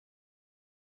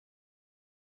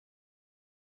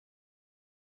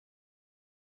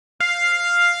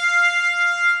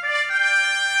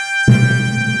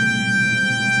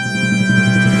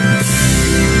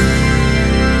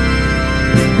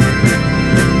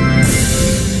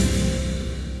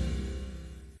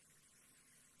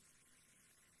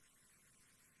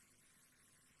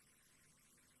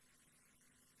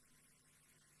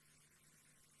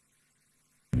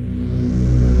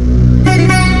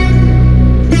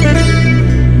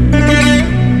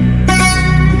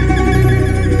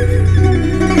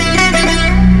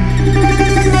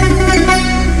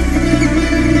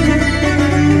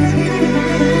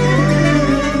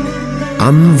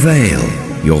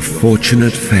Unveil your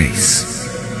fortunate face.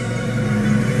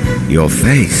 Your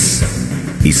face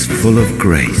is full of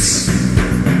grace.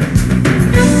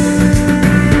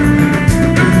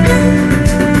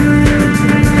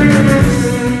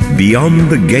 Beyond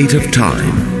the gate of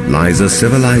time lies a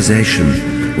civilization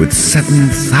with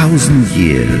 7,000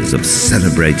 years of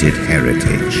celebrated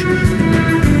heritage.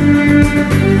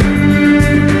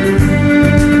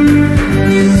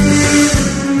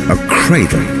 A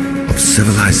cradle of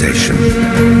civilization.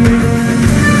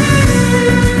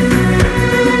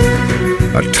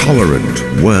 A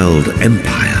tolerant world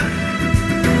empire.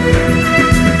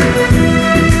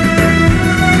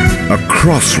 A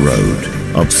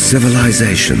crossroad of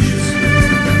civilizations.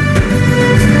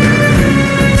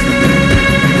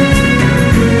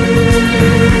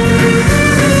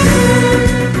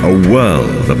 A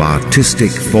world of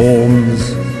artistic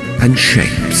forms and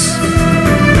shapes.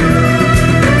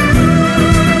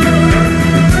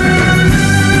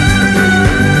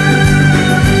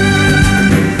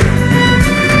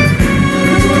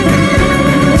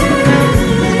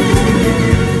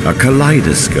 A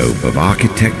kaleidoscope of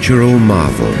architectural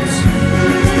marvels.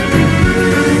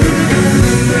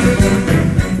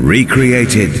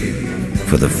 Recreated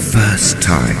for the first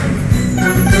time.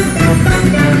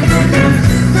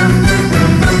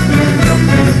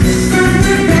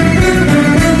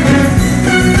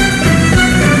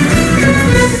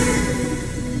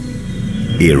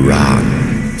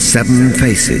 Iran, 7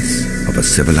 faces of a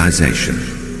civilization.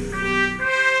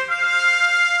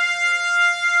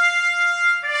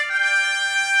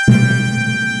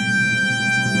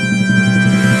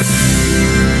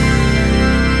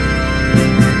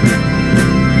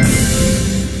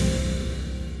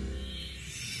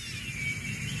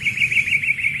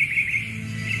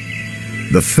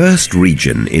 The first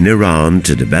region in Iran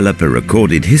to develop a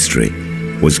recorded history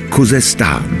was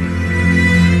Khuzestan.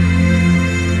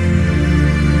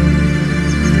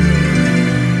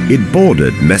 It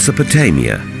bordered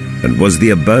Mesopotamia and was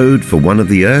the abode for one of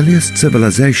the earliest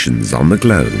civilizations on the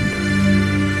globe.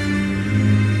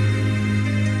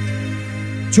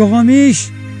 Choghamish,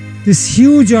 this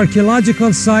huge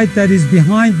archaeological site that is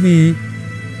behind me,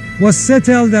 was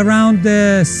settled around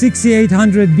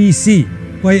 6800 BC.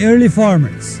 By early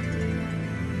farmers.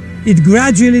 It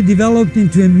gradually developed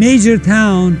into a major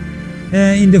town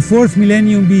in the 4th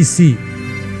millennium BC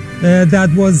that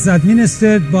was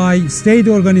administered by state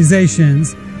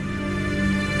organizations.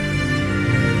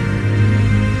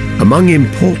 Among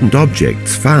important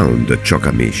objects found at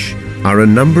Choghamish are a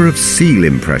number of seal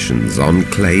impressions on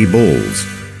clay balls,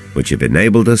 which have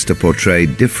enabled us to portray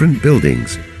different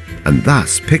buildings and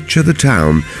thus picture the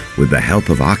town with the help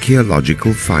of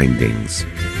archaeological findings.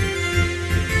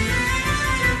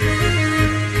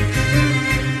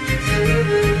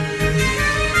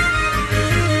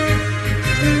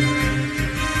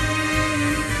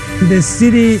 The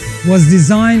city was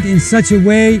designed in such a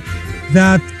way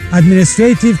that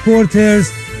administrative quarters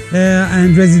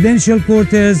and residential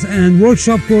quarters and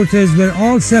workshop quarters were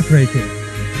all separated.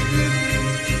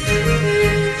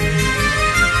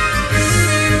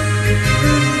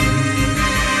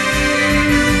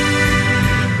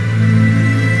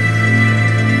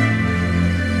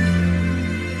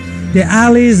 The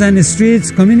alleys and the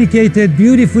streets communicated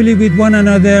beautifully with one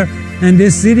another, and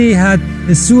the city had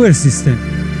a sewer system.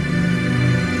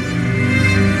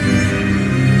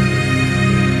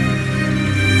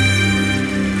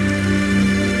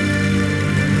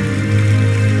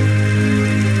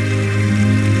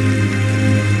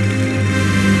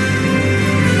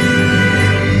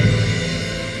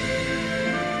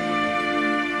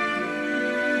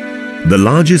 The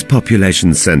largest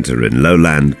population center in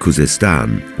lowland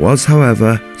Khuzestan was,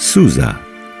 however, Susa.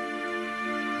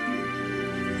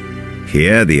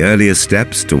 Here, the earliest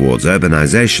steps towards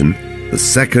urbanization, the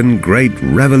second great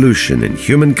revolution in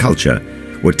human culture,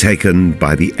 were taken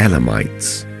by the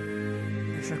Elamites.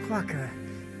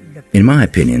 In my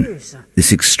opinion,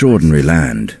 this extraordinary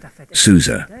land,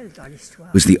 Susa,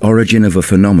 was the origin of a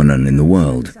phenomenon in the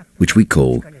world which we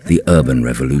call the urban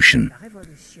revolution.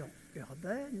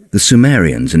 The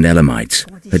Sumerians and Elamites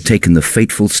had taken the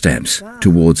fateful steps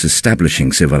towards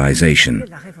establishing civilization,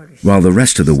 while the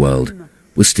rest of the world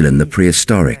was still in the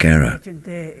prehistoric era.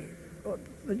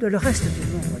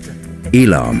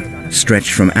 Elam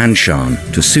stretched from Anshan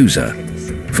to Susa,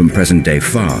 from present-day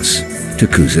Fars to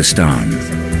Khuzestan.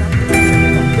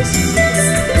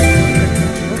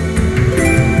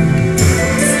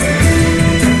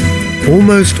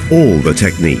 Almost all the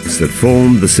techniques that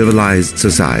formed the civilized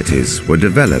societies were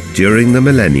developed during the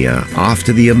millennia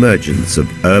after the emergence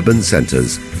of urban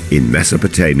centers in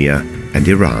Mesopotamia and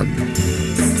Iran.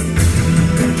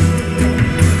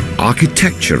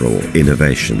 architectural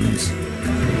innovations.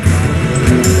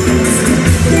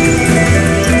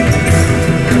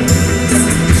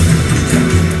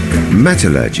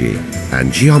 Metallurgy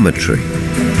and geometry.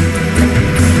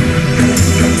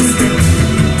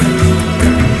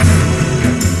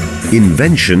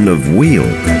 Invention of wheel.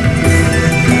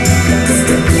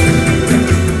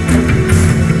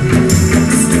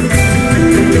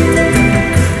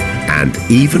 And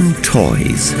even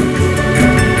toys.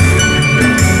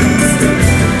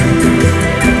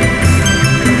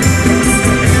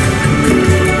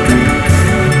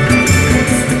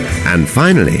 And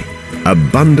finally,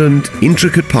 abundant,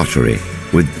 intricate pottery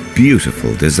with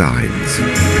beautiful designs.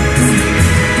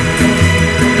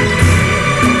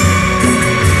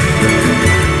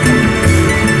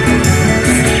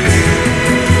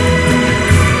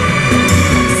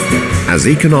 As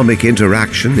economic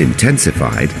interaction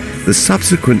intensified, the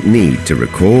subsequent need to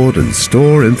record and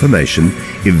store information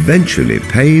eventually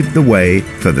paved the way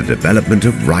for the development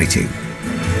of writing.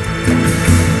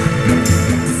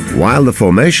 While the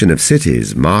formation of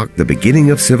cities marked the beginning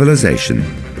of civilization,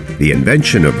 the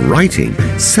invention of writing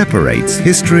separates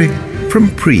history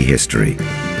from prehistory.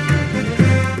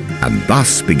 And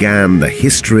thus began the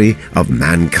history of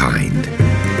mankind.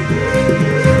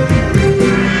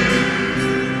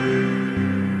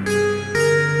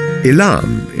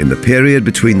 Elam, in the period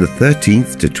between the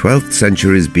 13th to 12th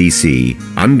centuries BC,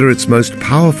 under its most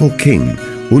powerful king,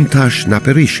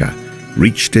 Untashnapirisha,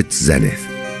 reached its zenith.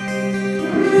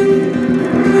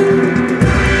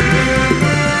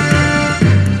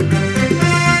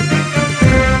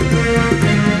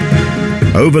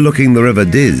 Overlooking the river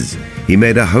Diz, he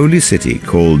made a holy city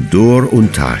called Dur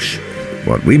Untash,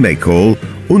 what we may call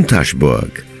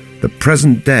Untashburg, the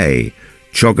present-day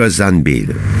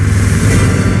Chogazanbil.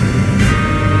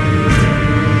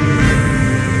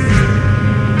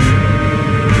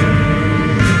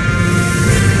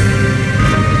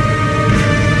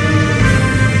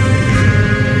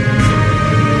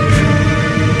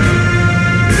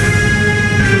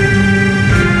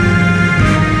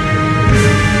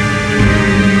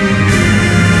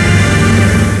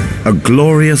 A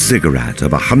glorious ziggurat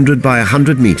of 100 by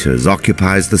 100 meters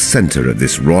occupies the center of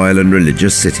this royal and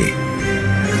religious city.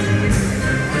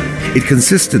 It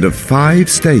consisted of 5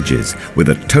 stages with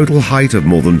a total height of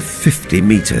more than 50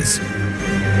 meters.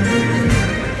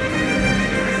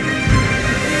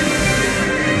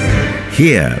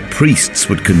 Here, priests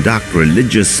would conduct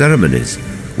religious ceremonies,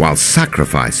 while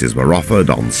sacrifices were offered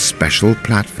on special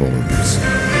platforms.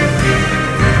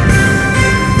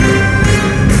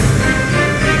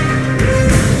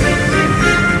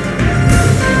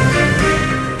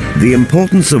 The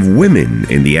importance of women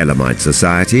in the Elamite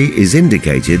society is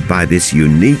indicated by this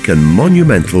unique and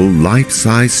monumental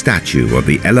life-size statue of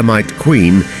the Elamite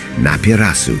queen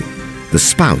Napirasu, the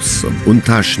spouse of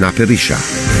Untashnapirisha.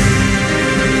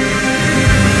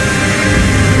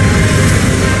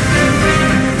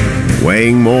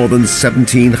 Weighing more than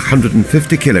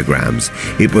 1,750 kilograms,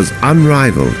 it was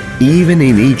unrivaled even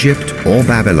in Egypt or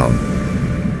Babylon.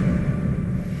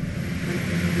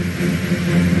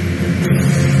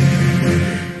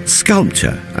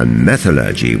 Sculpture and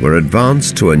metallurgy were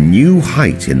advanced to a new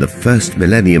height in the first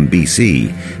millennium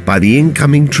BC by the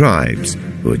incoming tribes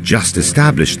who had just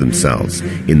established themselves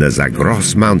in the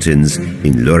Zagros Mountains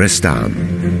in Luristan.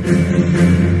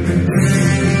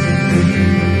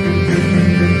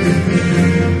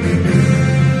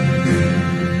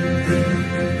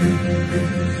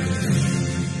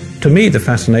 To me, the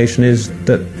fascination is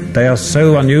that they are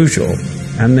so unusual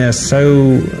and they're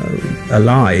so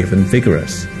alive and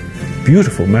vigorous.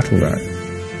 Beautiful metalwork.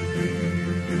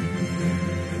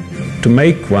 To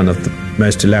make one of the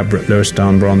most elaborate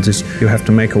Luristan bronzes, you have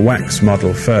to make a wax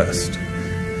model first.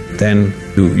 Then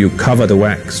you cover the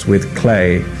wax with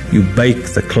clay, you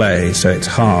bake the clay so it's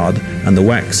hard, and the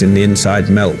wax in the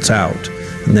inside melts out,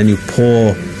 and then you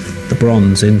pour the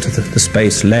bronze into the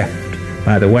space left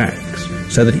by the wax,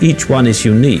 so that each one is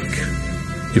unique.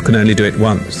 You can only do it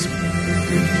once.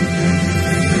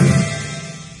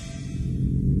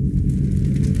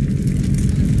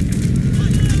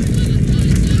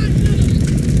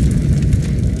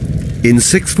 In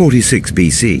 646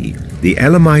 BC, the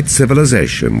Elamite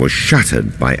civilization was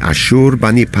shattered by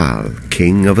Ashur-banipal,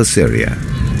 king of Assyria.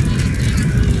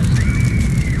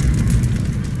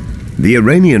 The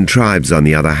Iranian tribes, on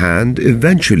the other hand,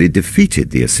 eventually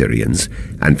defeated the Assyrians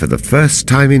and for the first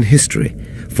time in history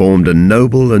formed a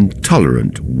noble and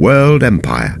tolerant world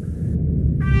empire.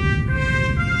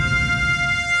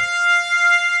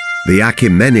 The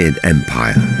Achaemenid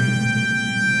Empire.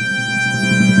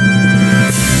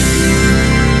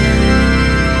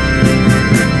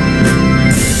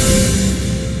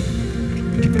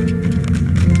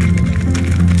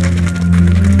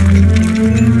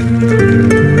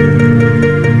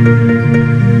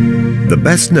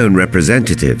 best-known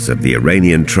representatives of the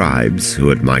Iranian tribes who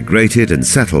had migrated and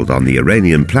settled on the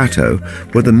Iranian plateau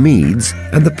were the Medes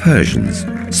and the Persians,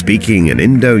 speaking an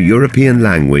Indo-European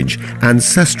language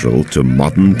ancestral to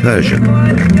modern Persian.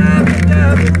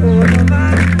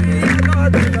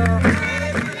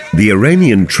 The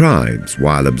Iranian tribes,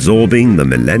 while absorbing the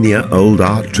millennia-old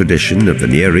art tradition of the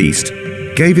Near East,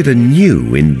 gave it a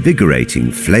new,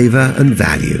 invigorating flavor and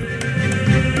value.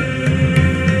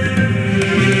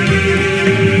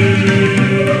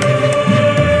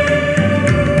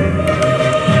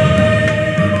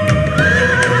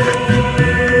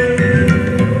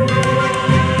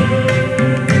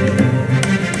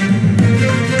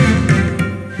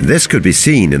 This could be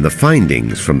seen in the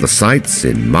findings from the sites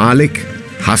in Malik,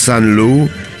 Hasanlu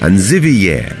and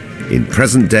Ziviyer in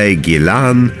present-day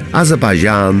Gilan,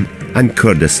 Azerbaijan and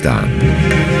Kurdistan.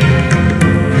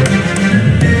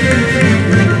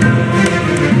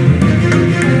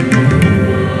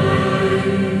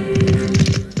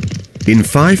 In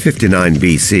 559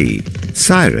 BC,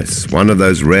 Cyrus, one of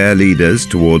those rare leaders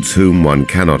towards whom one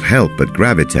cannot help but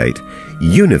gravitate,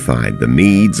 unified the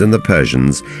Medes and the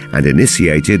Persians and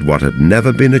initiated what had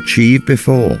never been achieved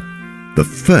before, the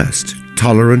first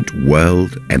tolerant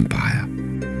world empire.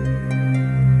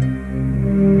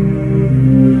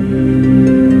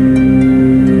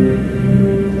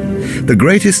 The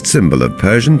greatest symbol of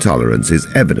Persian tolerance is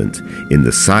evident in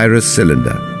the Cyrus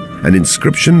cylinder, an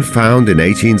inscription found in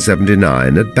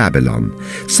 1879 at Babylon,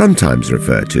 sometimes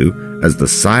referred to as the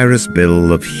Cyrus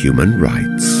Bill of Human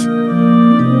Rights.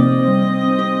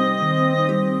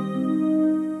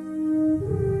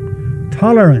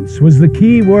 Tolerance was the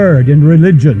key word in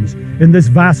religions in this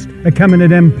vast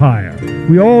Achaemenid empire.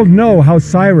 We all know how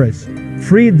Cyrus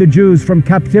freed the Jews from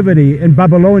captivity in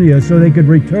Babylonia so they could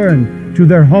return to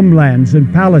their homelands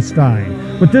in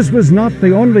Palestine. But this was not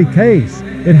the only case.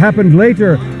 It happened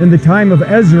later in the time of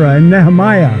Ezra and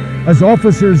Nehemiah as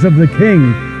officers of the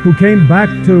king who came back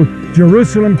to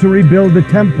Jerusalem to rebuild the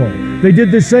temple. They did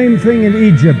the same thing in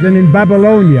Egypt and in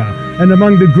Babylonia and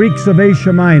among the Greeks of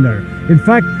Asia Minor. In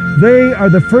fact, they are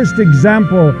the first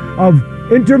example of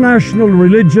international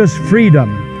religious freedom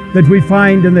that we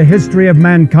find in the history of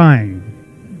mankind.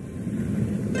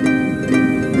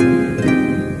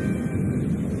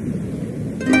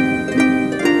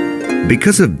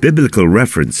 Because of biblical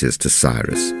references to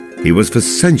Cyrus, he was for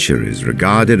centuries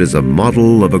regarded as a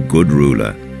model of a good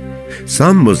ruler.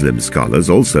 Some Muslim scholars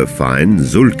also find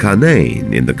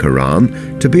Zulkarnain in the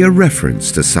Quran to be a reference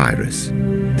to Cyrus.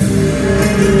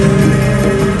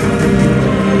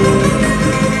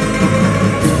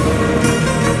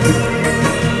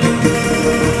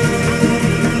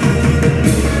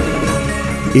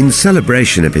 In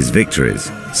celebration of his victories,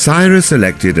 Cyrus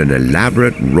elected an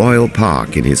elaborate royal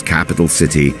park in his capital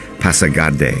city,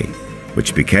 Pasargadae,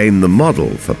 which became the model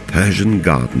for Persian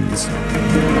gardens.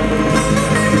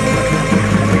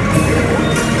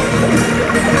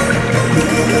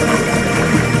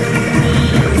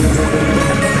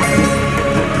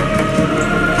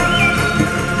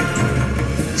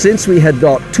 Since we had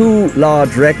got two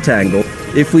large rectangles,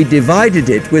 if we divided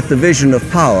it with the vision of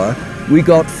power, we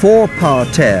got 4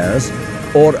 parterres,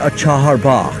 or a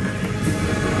chaharbagh.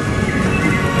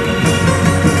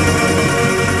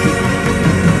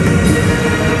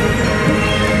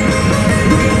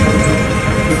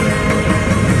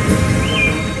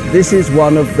 This is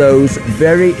one of those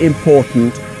very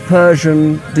important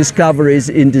Persian discoveries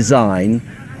in design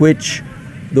which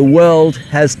the world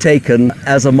has taken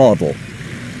as a model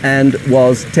and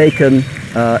was taken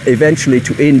eventually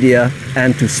to India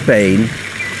and to Spain.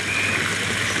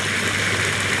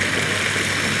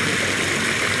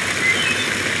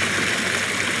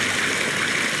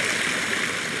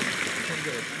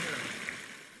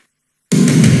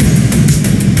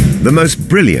 The most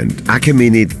brilliant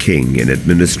Achaemenid king in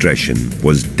administration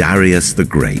was Darius the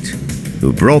Great,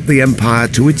 who brought the empire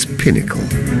to its pinnacle.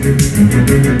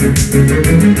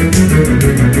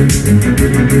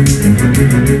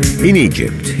 In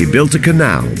Egypt, he built a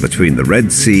canal between the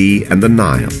Red Sea and the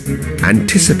Nile,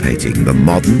 anticipating the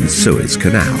modern Suez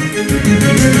Canal.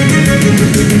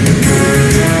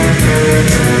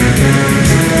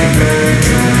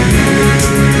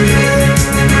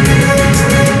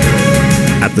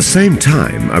 At the same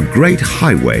time, a great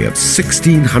highway of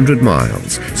 1,600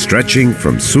 miles, stretching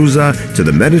from Susa to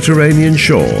the Mediterranean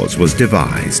shores, was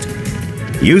devised.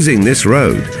 Using this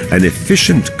road, an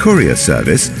efficient courier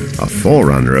service, a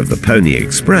forerunner of the Pony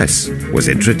Express, was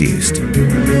introduced.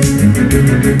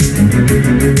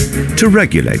 To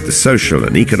regulate the social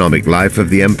and economic life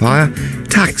of the empire,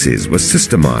 taxes were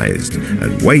systemized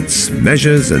and weights,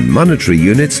 measures and monetary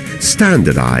units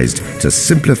standardized to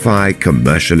simplify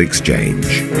commercial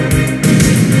exchange.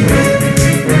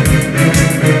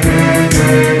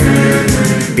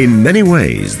 In many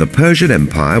ways, the Persian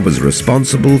Empire was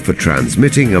responsible for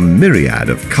transmitting a myriad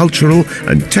of cultural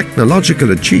and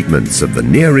technological achievements of the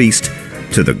Near East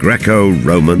to the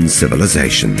Greco-Roman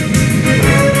civilization.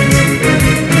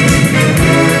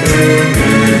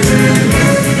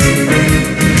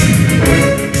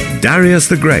 Darius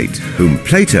the Great, whom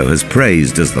Plato has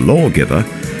praised as the lawgiver,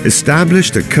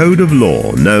 established a code of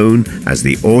law known as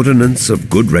the Ordinance of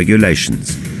Good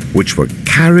Regulations, which were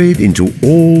carried into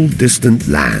all distant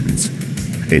lands.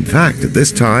 In fact, at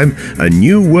this time, a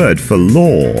new word for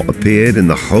law appeared in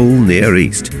the whole Near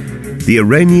East, the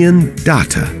Iranian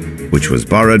data, which was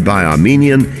borrowed by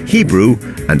Armenian, Hebrew,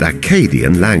 and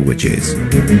Akkadian languages.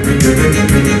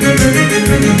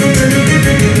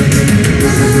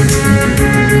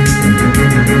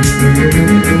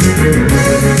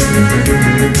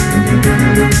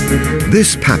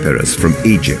 This papyrus from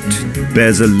Egypt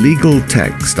bears a legal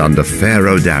text under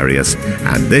Pharaoh Darius,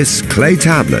 and this clay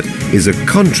tablet is a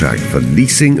contract for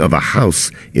leasing of a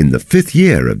house in the 5th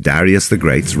year of Darius the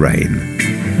Great's reign.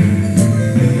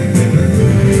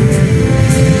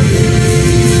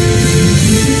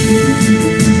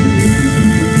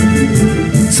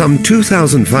 Some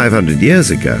 2,500 years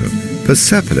ago,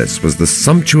 Persepolis was the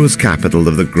sumptuous capital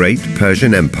of the great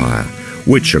Persian Empire,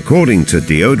 which, according to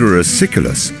Diodorus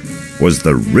Siculus, was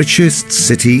the richest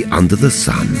city under the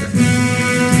sun.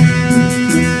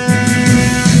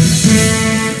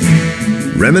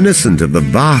 Reminiscent of the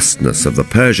vastness of the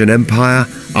Persian Empire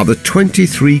are the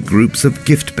 23 groups of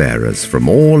gift-bearers from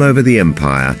all over the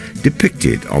empire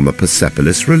depicted on the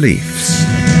Persepolis reliefs.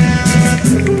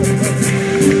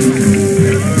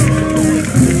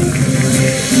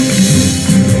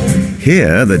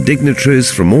 Here, the dignitaries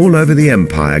from all over the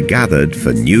empire gathered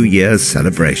for New Year's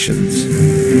celebrations.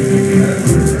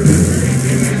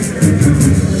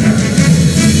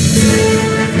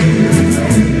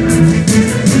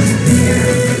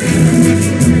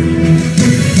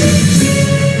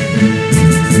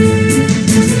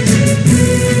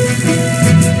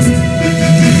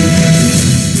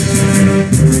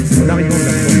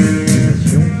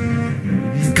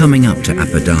 Coming up to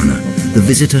Apadana, the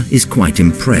visitor is quite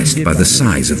impressed by the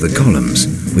size of the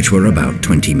columns, which were about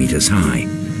 20 meters high.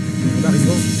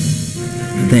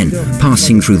 Then,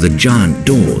 passing through the giant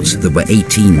doors that were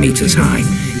 18 meters high,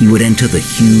 he would enter the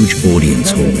huge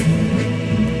audience hall.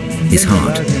 His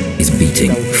heart is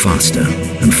beating faster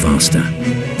and faster.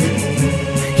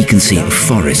 He can see a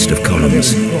forest of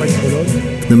columns,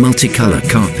 the multicolour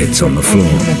carpets on the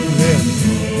floor,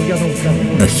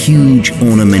 a huge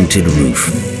ornamented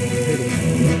roof,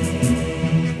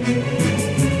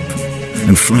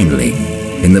 and finally,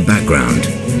 in the background,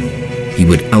 he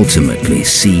would ultimately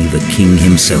see the king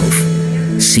himself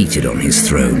seated on his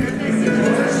throne.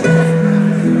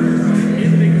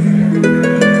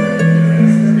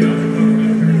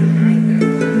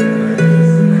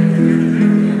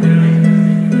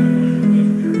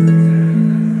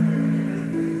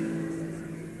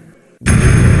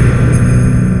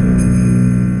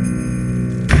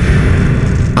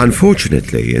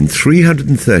 Unfortunately, in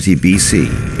 330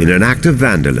 BC, in an act of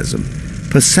vandalism,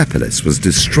 Persepolis was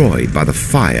destroyed by the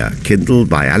fire kindled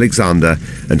by Alexander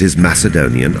and his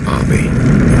Macedonian army.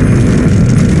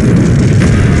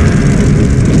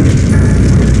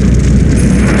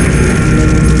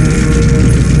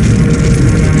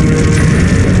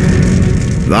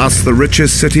 Thus, the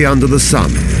richest city under the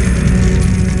sun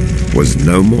was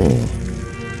no more.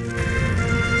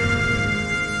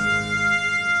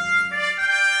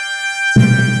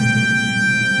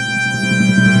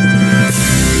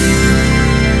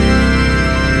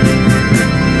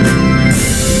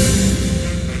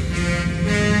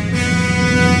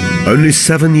 Only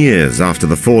 7 years after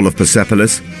the fall of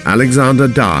Persepolis, Alexander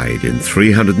died in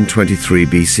 323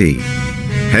 BC.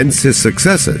 Hence his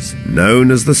successors,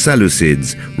 known as the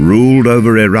Seleucids, ruled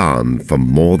over Iran for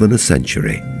more than a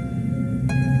century.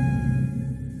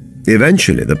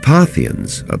 Eventually, the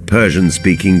Parthians, a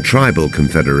Persian-speaking tribal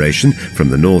confederation from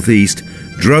the northeast,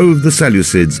 drove the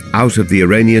Seleucids out of the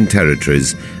Iranian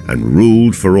territories and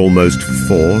ruled for almost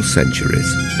 4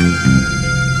 centuries.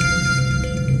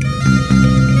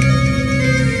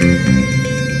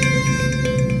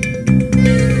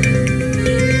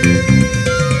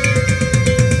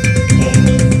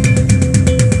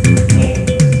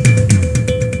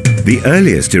 The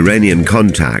earliest Iranian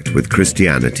contact with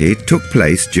Christianity took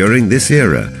place during this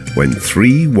era, when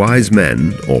 3 wise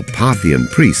men, or Parthian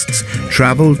priests,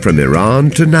 traveled from Iran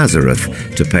to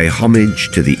Nazareth to pay homage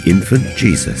to the infant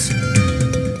Jesus.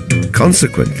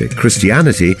 Consequently,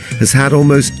 Christianity has had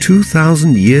almost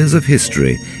 2,000 years of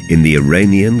history in the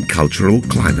Iranian cultural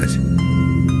climate.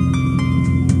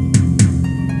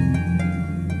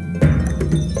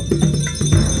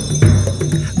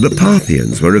 The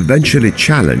Parthians were eventually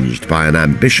challenged by an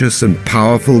ambitious and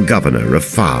powerful governor of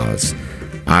Fars,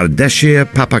 Ardeshir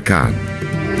Papakan.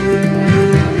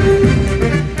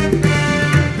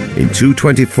 In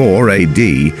 224 AD,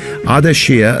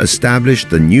 Ardeshir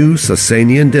established the new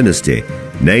Sasanian dynasty,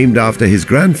 named after his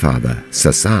grandfather,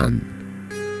 Sasan.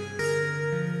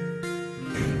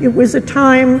 It was a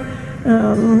time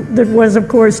that was, of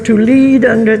course, to lead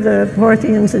under the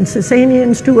Parthians and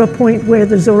Sasanians to a point where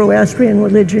the Zoroastrian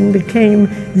religion became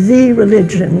the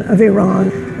religion of Iran.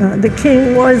 The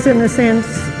king was, in a sense,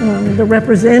 the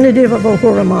representative of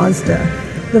Ahura Mazda,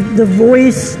 the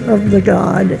voice of the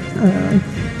god,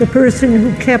 the person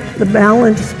who kept the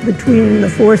balance between the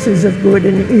forces of good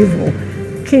and evil.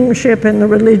 Kingship and the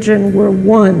religion were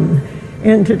one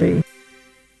entity.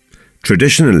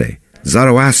 Traditionally,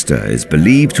 Zoroaster is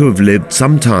believed to have lived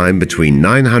sometime between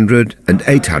 900 and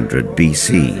 800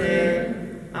 BC.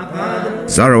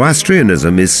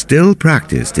 Zoroastrianism is still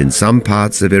practiced in some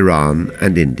parts of Iran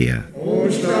and India.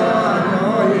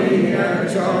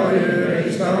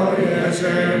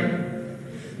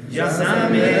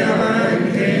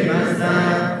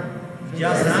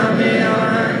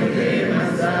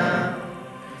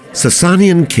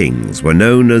 Sasanian kings were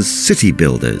known as city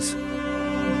builders.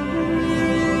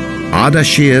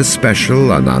 Ardashir's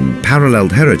special and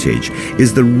unparalleled heritage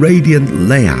is the radiant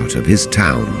layout of his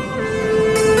town.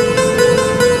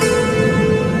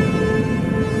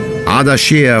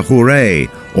 Ardashir Hooray,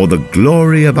 or the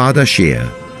glory of Ardashir,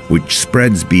 which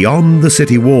spreads beyond the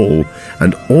city wall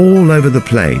and all over the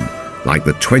plain like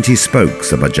the 20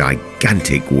 spokes of a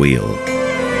gigantic wheel.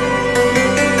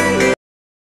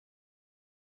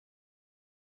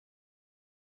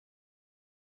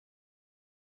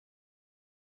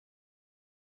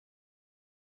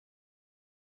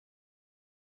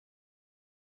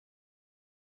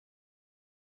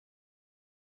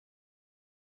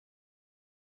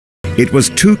 It was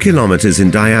 2 kilometers in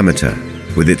diameter,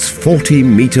 with its 40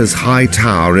 meters high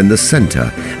tower in the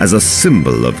center as a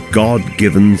symbol of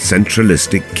God-given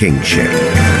centralistic kingship.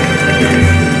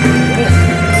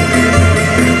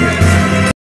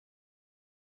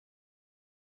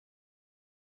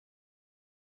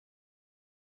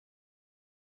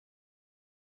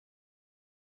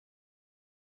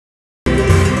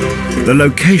 The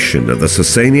location of the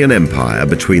Sasanian Empire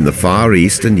between the Far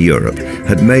East and Europe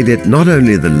had made it not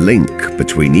only the link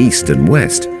between East and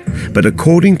West, but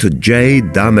according to J.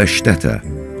 Darmesteter,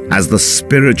 as the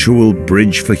spiritual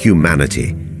bridge for humanity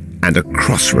and a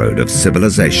crossroad of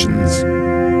civilizations.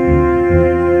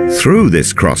 Through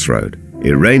this crossroad,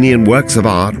 Iranian works of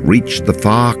art reached the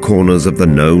far corners of the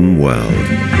known world.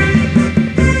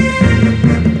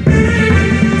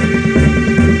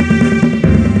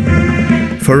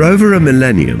 For over a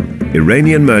millennium,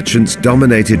 Iranian merchants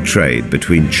dominated trade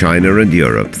between China and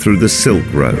Europe through the Silk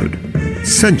Road,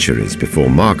 centuries before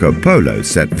Marco Polo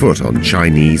set foot on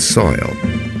Chinese soil.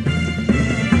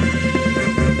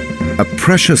 A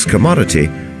precious commodity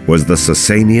was the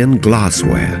Sasanian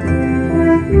glassware.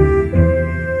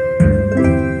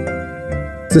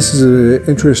 This is an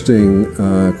interesting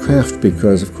craft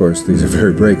because, of course, these are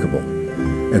very breakable,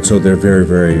 and so they're very,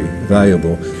 very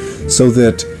valuable, so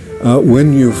that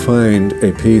when you find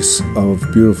a piece of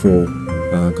beautiful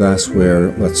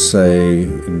glassware, let's say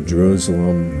in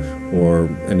Jerusalem or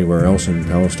anywhere else in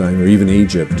Palestine or even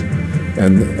Egypt,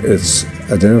 and it's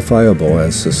identifiable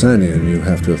as Sasanian, you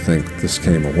have to think this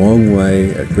came a long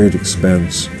way at great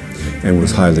expense and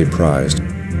was highly prized.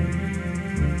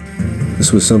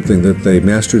 This was something that they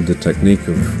mastered the technique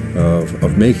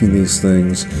of making these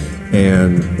things,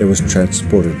 and it was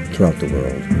transported throughout the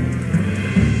world.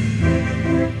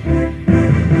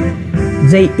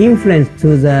 They influenced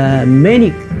to the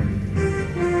many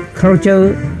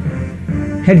cultural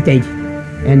heritage,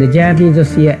 and the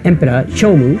Japanese Emperor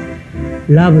Shomu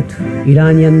loved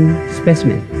Iranian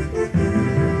specimen,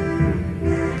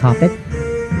 carpet,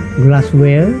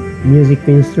 glassware, music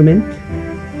instrument,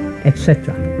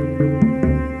 etc.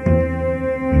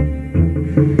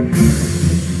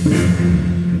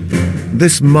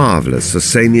 This marvelous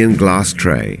Sasanian glass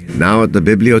tray, now at the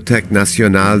Bibliothèque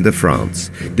Nationale de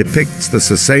France, depicts the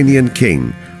Sasanian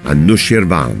king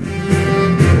Anushirvan.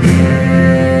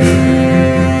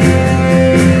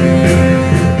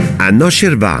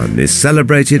 Anushirvan is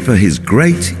celebrated for his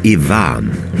great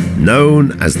Ivan,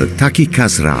 known as the Taki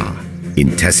Kasra in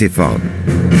Ctesiphon.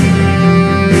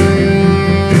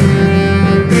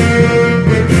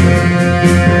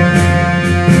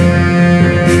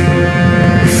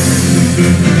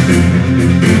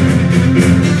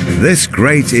 This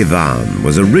great Ivan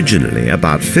was originally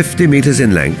about 50 meters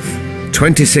in length,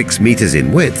 26 meters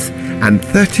in width, and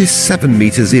 37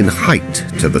 meters in height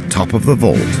to the top of the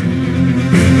vault.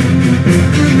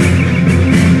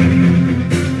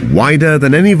 Wider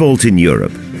than any vault in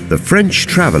Europe, the French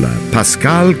traveller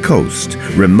Pascal Coste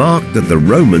remarked that the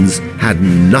Romans had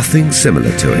nothing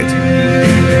similar to it.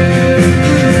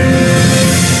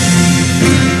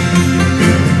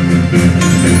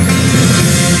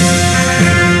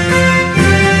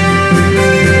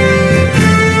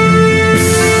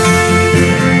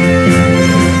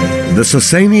 The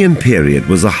Sasanian period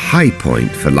was a high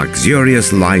point for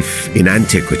luxurious life in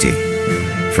antiquity.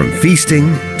 From feasting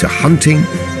to hunting,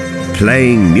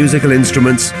 playing musical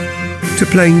instruments, to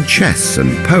playing chess and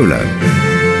polo.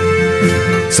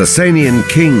 Sasanian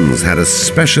kings had a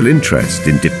special interest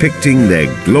in depicting their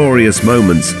glorious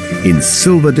moments in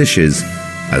silver dishes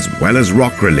as well as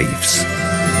rock reliefs.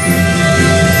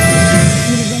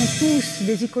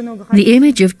 The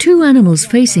image of two animals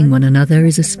facing one another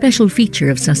is a special feature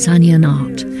of Sasanian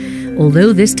art.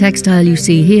 Although this textile you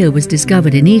see here was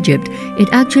discovered in Egypt, it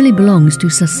actually belongs to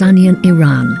Sasanian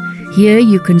Iran. Here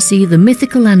you can see the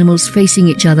mythical animals facing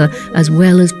each other as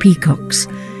well as peacocks.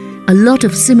 A lot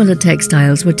of similar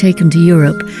textiles were taken to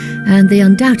Europe, and they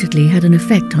undoubtedly had an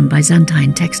effect on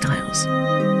Byzantine textiles.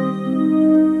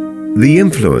 The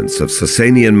influence of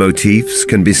Sasanian motifs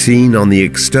can be seen on the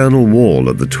external wall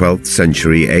of the 12th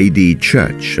century AD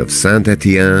church of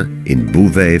Saint-Étienne in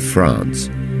Beauvais, France,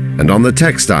 and on the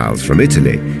textiles from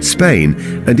Italy, Spain,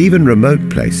 and even remote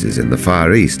places in the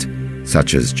Far East,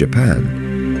 such as Japan.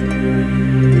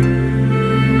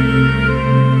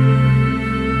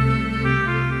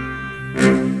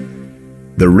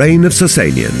 The reign of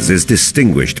Sasanians is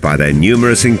distinguished by their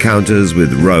numerous encounters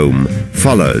with Rome,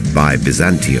 followed by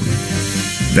Byzantium.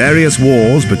 Various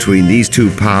wars between these two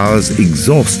powers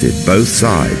exhausted both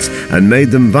sides and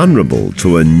made them vulnerable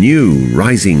to a new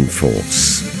rising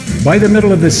force. By the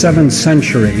middle of the 7th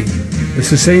century, the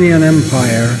Sasanian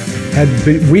Empire had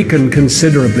been weakened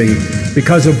considerably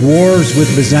because of wars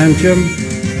with Byzantium,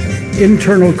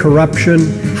 internal corruption,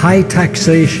 high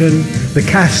taxation. The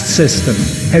caste system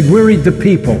had worried the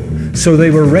people, so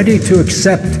they were ready to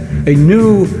accept a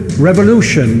new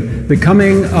revolution, the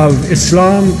coming of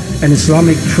Islam and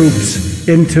Islamic troops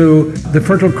into the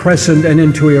Fertile Crescent and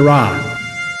into Iran.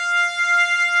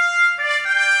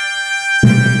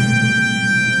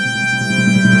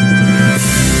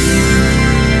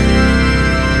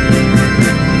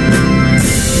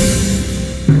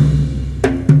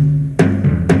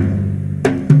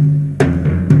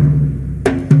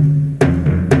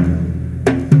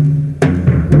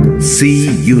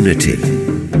 See unity,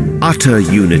 utter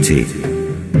unity,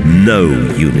 no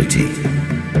unity.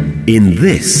 In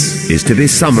this is to be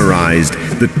summarized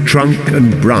the trunk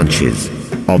and branches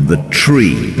of the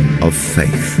tree of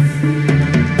faith.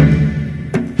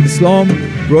 Islam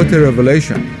brought a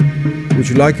revelation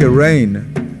which, like a rain,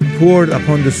 poured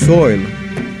upon the soil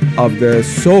of the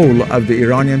soul of the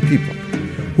Iranian people,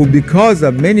 who, because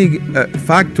of many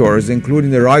factors,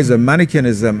 including the rise of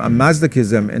Manichaeism and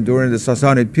Mazdakism during the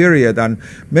Sassanid period and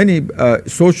many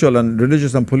social and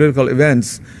religious and political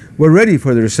events, were ready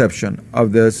for the reception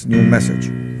of this new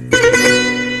message.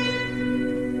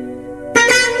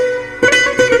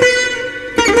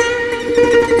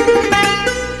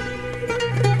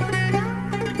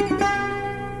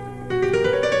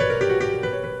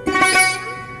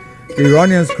 The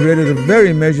Iranians created a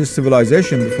very major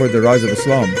civilization before the rise of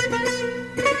Islam.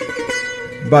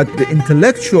 But the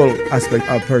intellectual aspect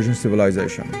of Persian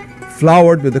civilization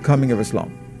flowered with the coming of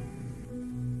Islam.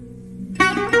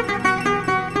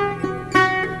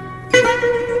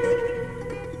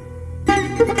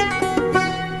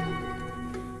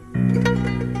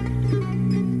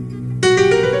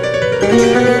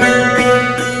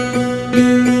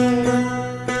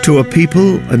 To a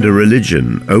people and a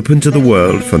religion open to the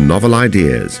world for novel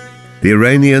ideas, the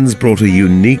Iranians brought a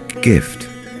unique gift,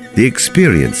 the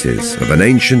experiences of an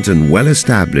ancient and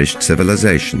well-established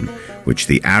civilization which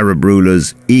the Arab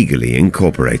rulers eagerly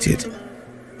incorporated,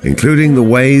 including the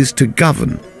ways to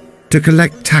govern, to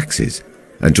collect taxes,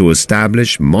 and to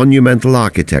establish monumental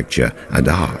architecture and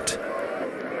art.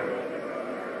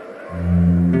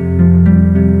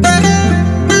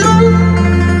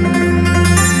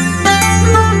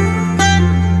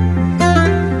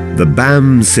 The The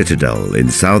Bam citadel in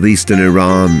southeastern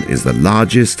Iran is the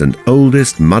largest and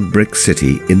oldest mud brick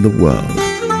city in the world.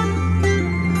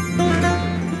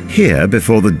 Here,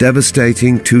 before the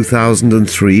devastating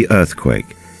 2003 earthquake,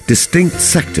 distinct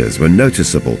sectors were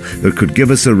noticeable that could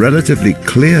give us a relatively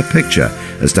clear picture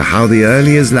as to how the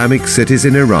early Islamic cities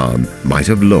in Iran might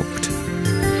have looked.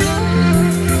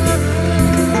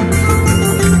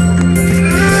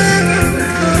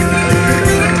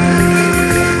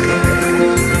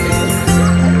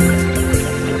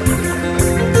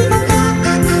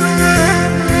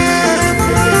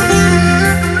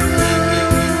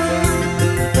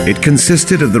 It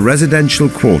consisted of the residential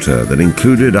quarter that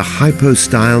included a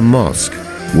hypo-style mosque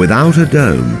without a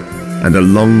dome and a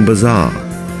long bazaar,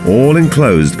 all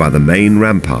enclosed by the main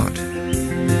rampart.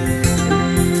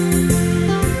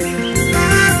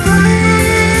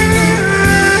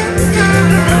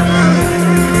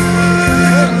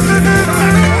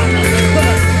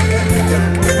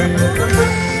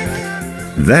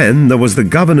 Then there was the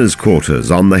governor's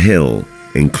quarters on the hill,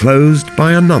 enclosed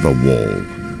by another wall.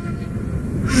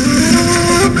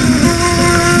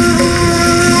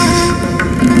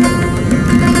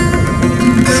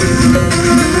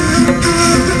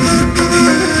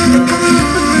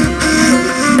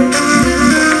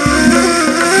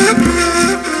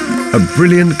 A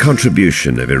brilliant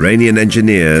contribution of Iranian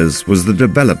engineers was the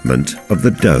development of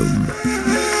the dome.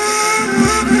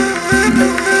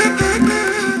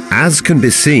 As can be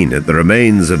seen at the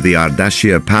remains of the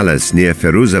Ardashir Palace near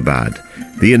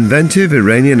Firuzabad, the inventive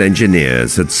Iranian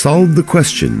engineers had solved the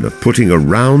question of putting a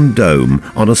round dome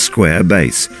on a square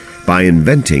base by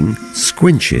inventing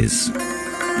squinches.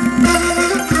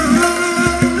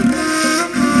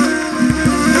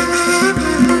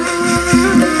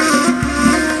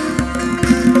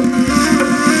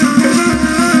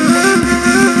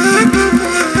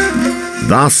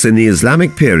 Thus, in the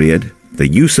Islamic period, the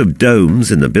use of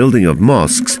domes in the building of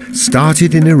mosques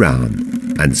started in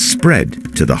Iran and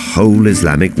spread to the whole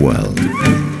Islamic world.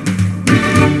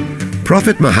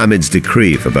 Prophet Muhammad's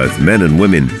decree for both men and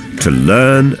women to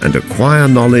learn and acquire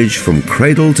knowledge from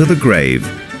cradle to the grave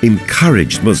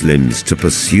encouraged Muslims to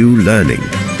pursue learning.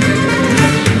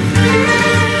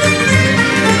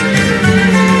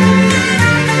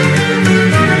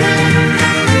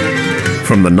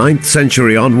 From the 9th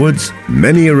century onwards,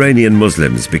 many Iranian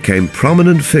Muslims became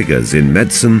prominent figures in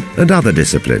medicine and other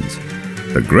disciplines.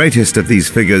 The greatest of these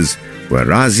figures were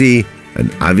Razi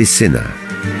and Avicenna.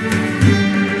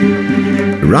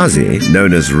 Razi,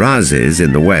 known as Razes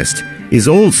in the West, is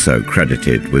also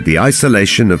credited with the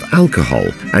isolation of alcohol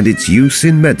and its use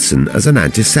in medicine as an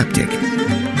antiseptic.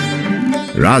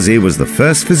 Razi was the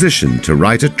first physician to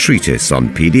write a treatise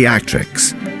on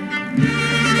pediatrics.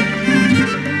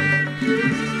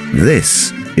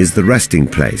 This is the resting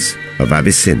place of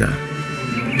Avicenna.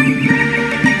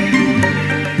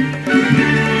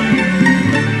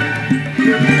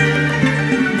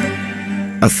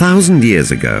 A 1,000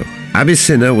 years ago,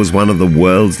 Avicenna was one of the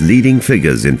world's leading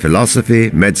figures in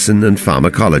philosophy, medicine, and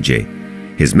pharmacology.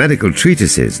 His medical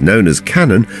treatises, known as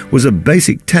Canon, was a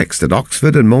basic text at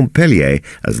Oxford and Montpellier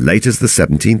as late as the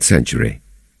 17th century.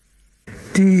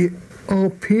 Die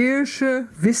europäische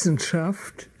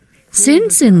Wissenschaft.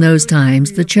 Since in those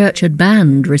times the Church had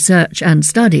banned research and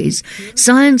studies,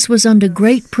 science was under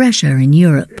great pressure in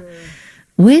Europe.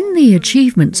 When the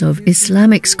achievements of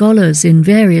Islamic scholars in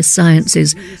various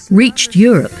sciences reached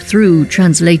Europe through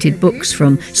translated books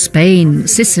from Spain,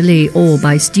 Sicily, or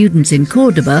by students in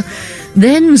Cordoba,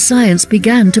 then science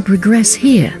began to progress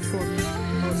here.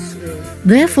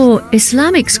 Therefore,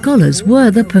 Islamic scholars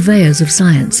were the purveyors of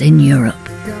science in Europe.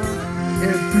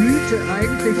 Blühte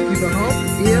eigentlich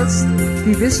überhaupt erst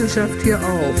die Wissenschaft hier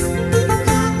auf.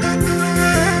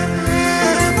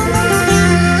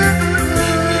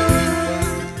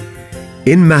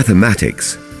 In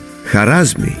mathematics,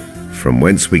 Khwarazmi, from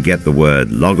whence we get the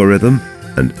word logarithm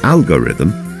and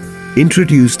algorithm,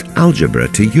 introduced algebra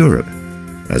to Europe,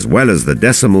 as well as the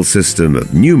decimal system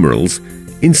of numerals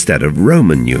instead of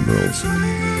Roman numerals.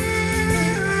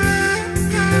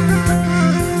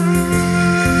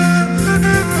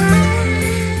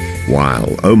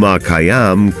 While Omar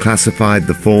Khayyam classified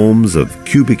the forms of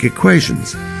cubic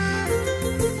equations,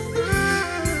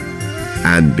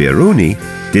 and Biruni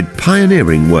did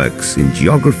pioneering works in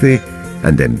geography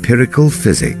and empirical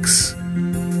physics.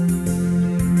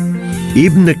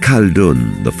 Ibn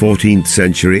Khaldun, the 14th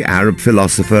century Arab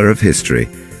philosopher of history,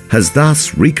 has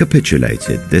thus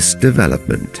recapitulated this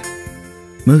development.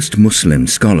 Most Muslim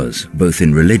scholars, both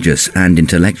in religious and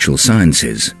intellectual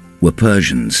sciences, were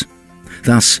Persians.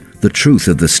 Thus, the truth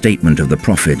of the statement of the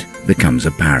Prophet becomes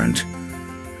apparent.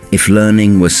 If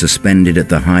learning was suspended at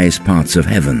the highest parts of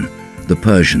heaven, the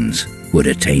Persians would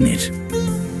attain it.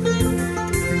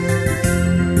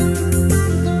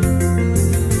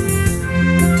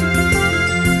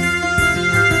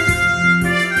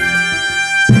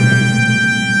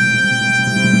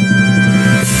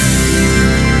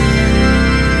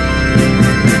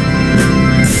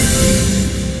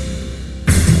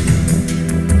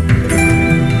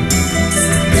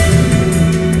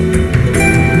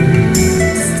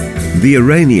 The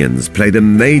Iranians played a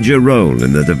major role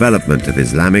in the development of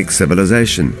Islamic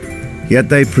civilization, yet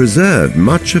they preserved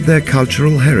much of their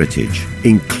cultural heritage,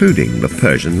 including the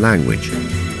Persian language.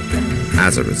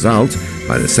 As a result,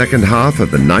 by the second half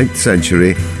of the 9th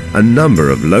century, a number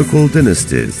of local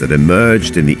dynasties that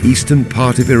emerged in the eastern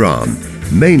part of Iran,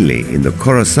 mainly in the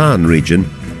Khorasan region,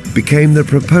 became the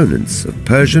proponents of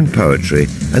Persian poetry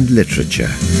and literature.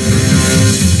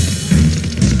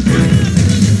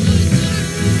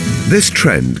 This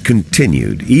trend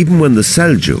continued even when the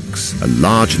Seljuks, a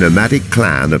large nomadic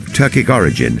clan of Turkic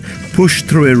origin, pushed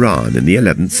through Iran in the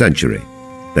 11th century.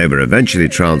 They were eventually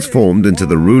transformed into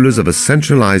the rulers of a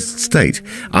centralized state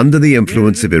under the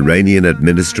influence of Iranian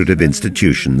administrative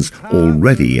institutions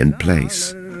already in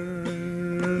place.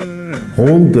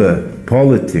 All the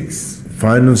politics,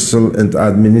 financial and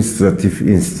administrative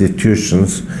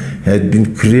institutions had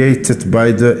been created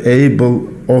by the able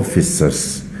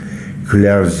officers,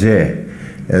 clergy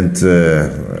and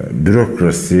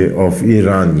bureaucracy of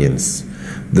Iranians.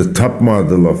 The top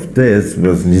model of this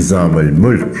was Nizam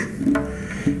al-Mulk.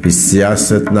 His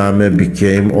siyasatname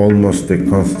became almost a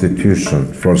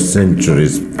constitution for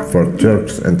centuries for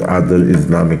Turks and other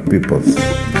Islamic peoples.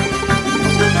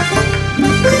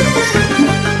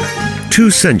 2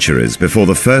 centuries before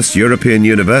the first European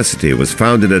university was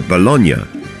founded at Bologna,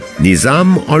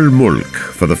 Nizam al-Mulk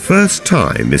for the first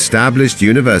time established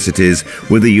universities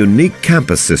with a unique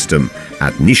campus system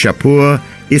at Nishapur,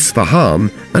 Isfahan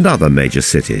and other major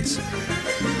cities.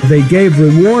 They gave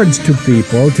rewards to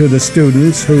people, to the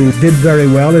students who did very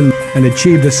well and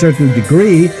achieved a certain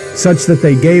degree, such that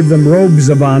they gave them robes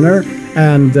of honor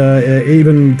and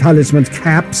even talismans,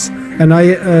 caps. And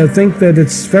I think that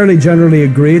it's fairly generally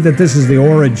agreed that this is the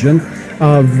origin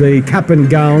of the cap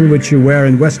and gown which you wear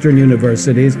in Western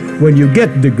universities when you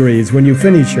get degrees, when you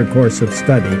finish your course of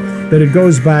study, that it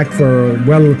goes back for,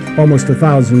 well, almost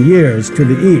 1,000 years to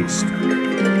the East.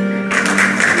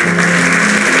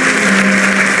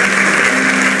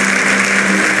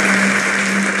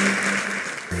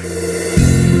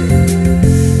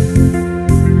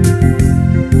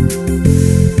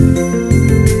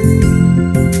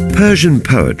 Persian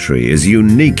poetry is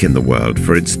unique in the world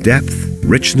for its depth,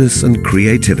 richness and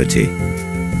creativity,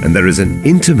 and there is an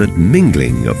intimate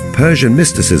mingling of Persian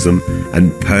mysticism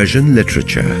and Persian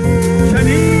literature.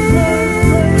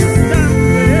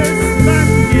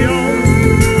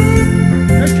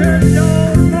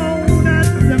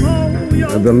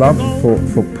 The love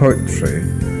for poetry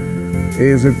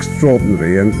is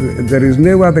extraordinary, and there is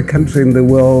no other country in the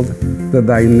world that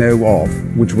I know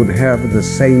of which would have the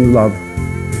same love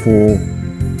for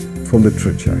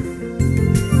literature.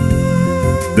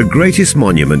 The greatest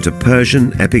monument of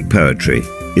Persian epic poetry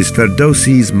is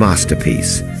Ferdowsi's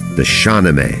masterpiece, the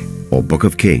Shahnameh, or Book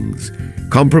of Kings,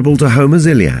 comparable to Homer's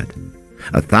Iliad.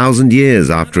 1,000 years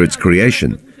after its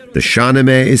creation, the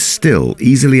Shahnameh is still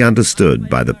easily understood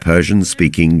by the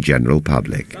Persian-speaking general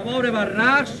public.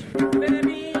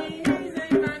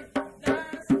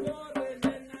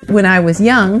 When I was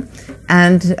young,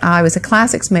 and I was a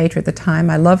classics major at the time,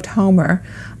 I loved Homer,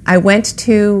 I went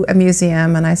to a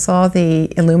museum and I saw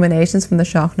the illuminations from the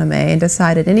Shahnameh and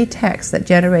decided any text that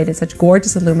generated such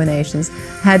gorgeous illuminations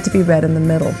had to be read in the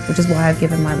middle, which is why I've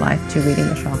given my life to reading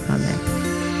the Shahnameh.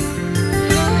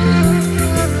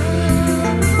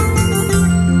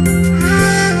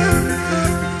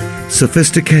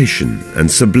 Sophistication and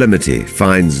sublimity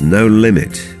finds no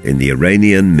limit in the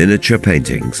Iranian miniature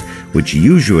paintings, which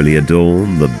usually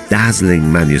adorn the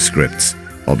dazzling manuscripts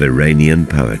of Iranian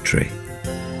poetry.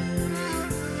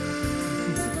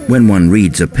 When one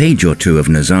reads a page or two of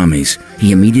Nizami's,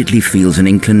 he immediately feels an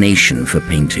inclination for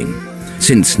painting.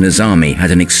 Since Nizami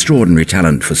had an extraordinary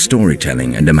talent for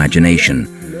storytelling and imagination,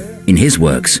 in his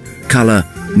works, color,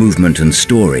 movement and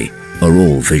story are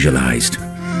all visualized.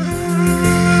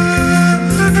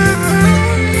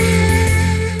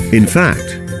 In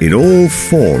fact, in all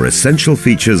 4 essential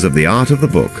features of the art of the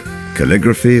book,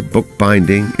 calligraphy,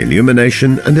 bookbinding,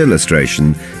 illumination and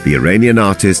illustration, the Iranian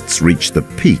artists reached the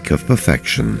peak of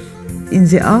perfection. In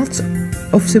the art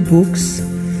of the books,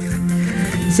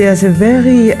 there's a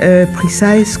very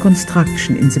precise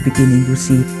construction in the beginning, you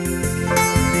see.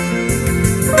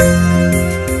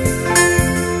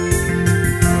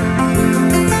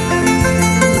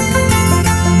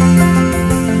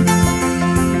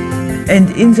 And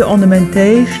in the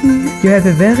ornamentation, you have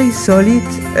a very solid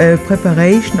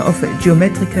preparation of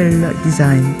geometrical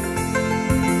design.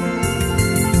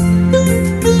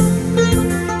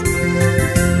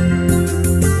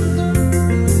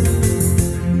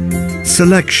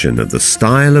 Selection of the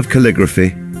style of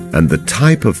calligraphy and the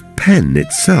type of pen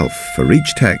itself for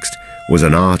each text was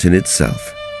an art in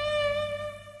itself.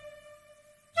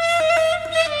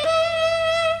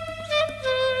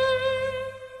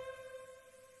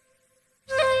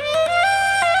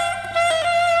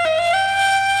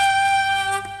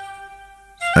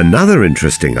 Another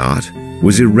interesting art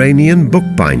was Iranian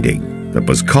bookbinding that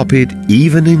was copied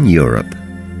even in Europe.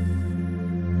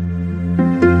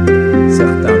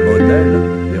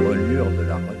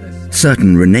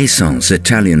 Certain Renaissance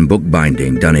Italian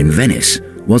bookbinding done in Venice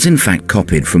was in fact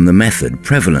copied from the method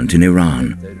prevalent in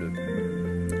Iran.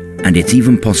 And it's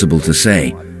even possible to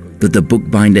say that the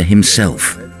bookbinder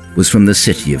himself was from the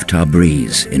city of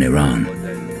Tabriz in Iran.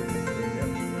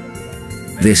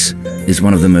 This is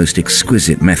one of the most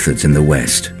exquisite methods in the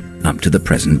West up to the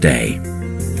present day.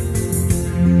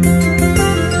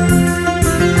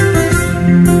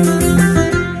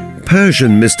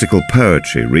 Persian mystical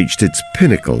poetry reached its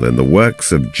pinnacle in the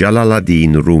works of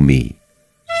Jalaluddin Rumi.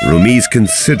 Rumi's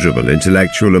considerable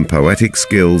intellectual and poetic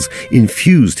skills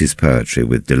infused his poetry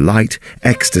with delight,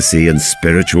 ecstasy and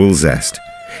spiritual zest.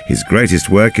 His greatest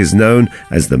work is known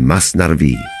as the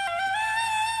Masnavi.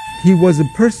 He was a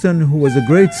person who was a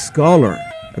great scholar.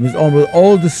 It was almost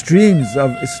all the streams of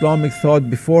Islamic thought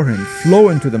before him flow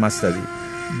into the Masnavi,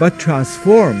 but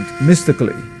transformed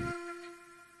mystically.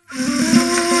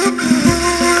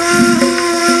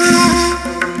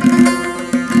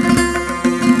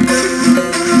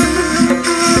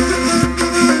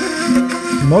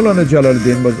 Maulana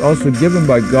Jalaluddin was also given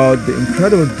by God the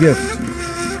incredible gift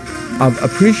of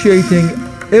appreciating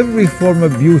every form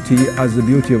of beauty as the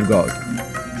beauty of God.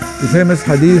 The famous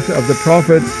hadith of the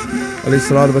Prophet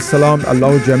ﷺ,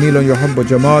 Allahu Jamilun yuhibbu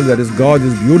Jamal, that is, God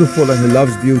is beautiful and He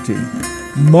loves beauty,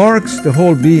 marks the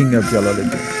whole being of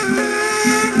Jalaluddin.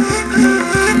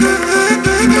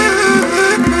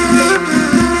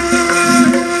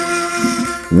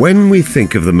 When we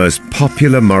think of the most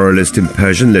popular moralist in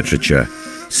Persian literature,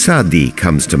 Sa'di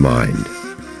comes to mind.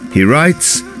 He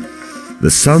writes, "The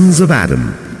sons of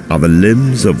Adam are the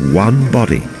limbs of one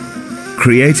body,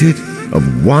 created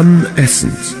of one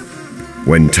essence.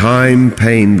 When time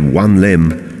pained one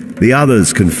limb, the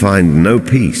others can find no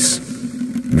peace.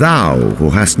 Thou, who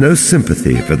hast no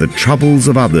sympathy for the troubles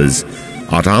of others,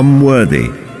 art unworthy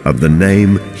of the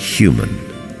name human."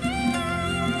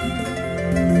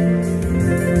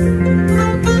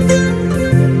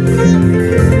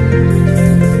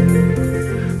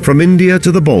 From India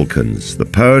to the Balkans, the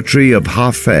poetry of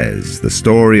Hafez, the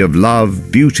story of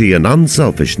love, beauty and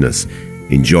unselfishness,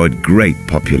 enjoyed great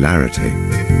popularity.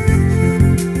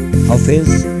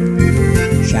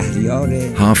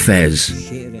 Hafez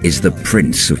is the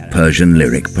prince of Persian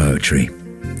lyric poetry.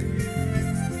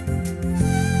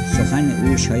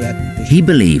 He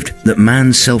believed that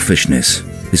man's selfishness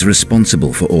is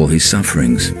responsible for all his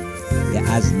sufferings.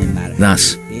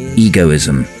 Thus,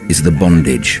 egoism is the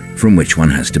bondage from which one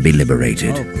has to be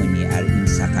liberated.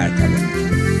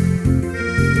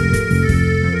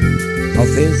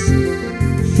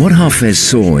 What Hafez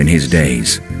saw in his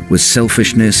days was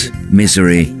selfishness,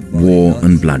 misery, war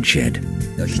and bloodshed.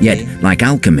 Yet, like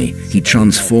alchemy, he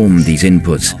transformed these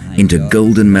inputs into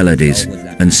golden melodies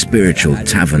and spiritual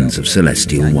taverns of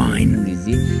celestial wine.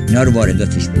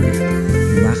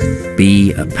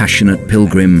 Be a passionate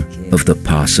pilgrim of the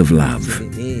pass of love,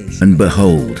 and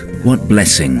behold what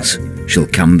blessings shall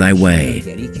come thy way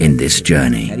in this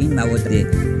journey.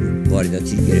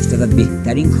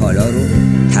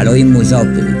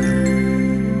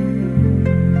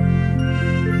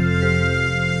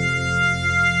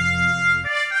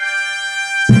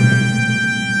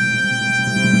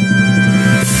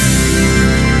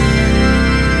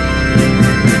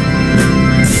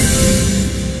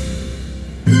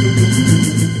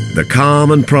 The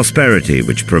calm and prosperity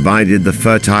which provided the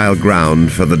fertile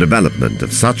ground for the development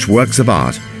of such works of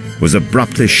art was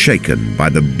abruptly shaken by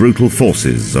the brutal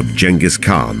forces of Genghis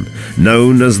Khan,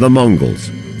 known as the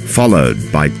Mongols, followed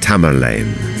by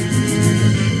Tamerlane.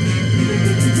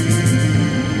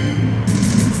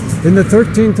 In the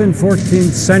 13th and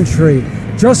 14th century,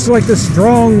 just like the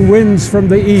strong winds from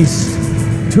the east,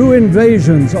 two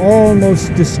invasions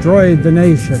almost destroyed the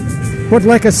nation. But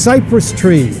like a cypress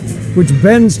tree, which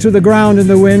bends to the ground in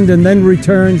the wind and then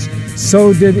returns,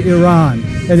 so did Iran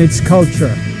and its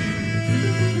culture.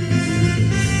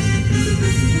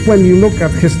 When you look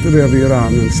at history of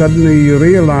Iran, and suddenly you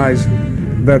realize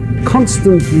that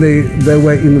constantly there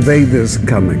were invaders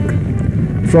coming.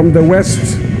 From the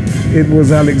west, it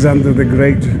was Alexander the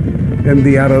Great and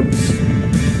the Arabs.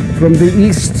 From the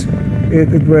east,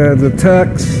 it were the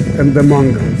Turks and the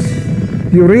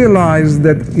Mongols. You realize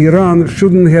that Iran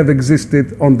shouldn't have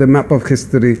existed on the map of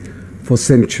history for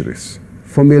centuries,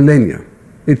 for millennia.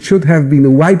 It should have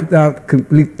been wiped out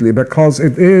completely because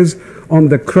it is on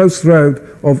the crossroad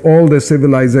of all the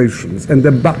civilizations and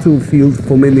the battlefield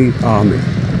for many armies.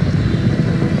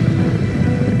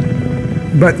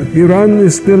 But Iran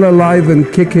is still alive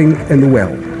and kicking and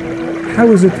well. How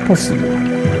is it possible?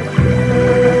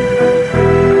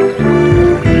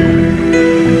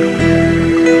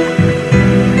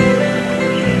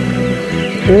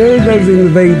 All those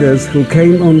invaders who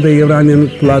came on the Iranian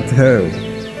plateau,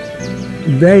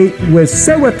 they were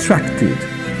so attracted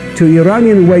to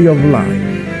Iranian way of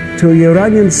life, to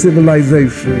Iranian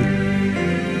civilization,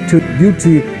 to the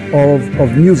beauty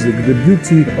of music, the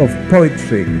beauty of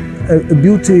poetry, the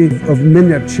beauty of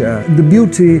miniature, the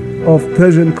beauty of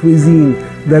Persian cuisine,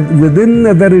 that within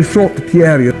a very short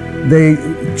period they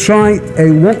tried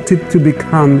and wanted to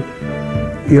become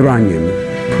Iranian,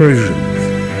 Persian.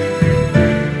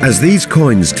 As these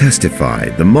coins testify,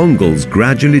 the Mongols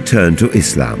gradually turned to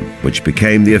Islam, which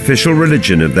became the official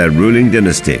religion of their ruling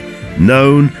dynasty,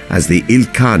 known as the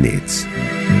Ilkhanids.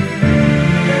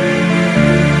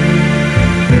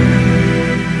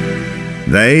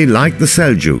 They, like the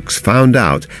Seljuks, found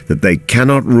out that they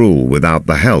cannot rule without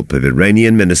the help of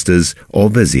Iranian ministers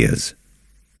or viziers.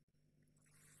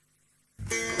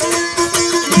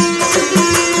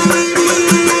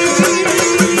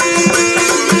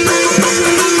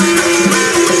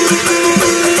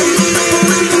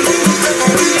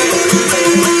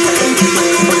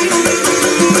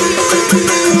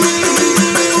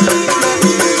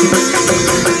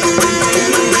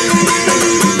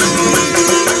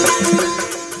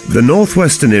 The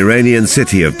northwestern Iranian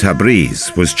city of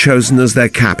Tabriz was chosen as their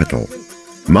capital.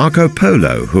 Marco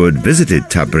Polo, who had visited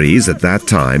Tabriz at that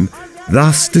time,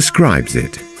 thus describes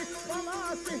it.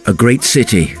 A great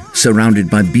city surrounded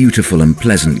by beautiful and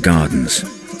pleasant gardens.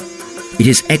 It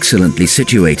is excellently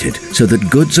situated so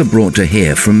that goods are brought to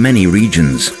here from many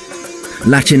regions.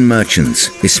 Latin merchants,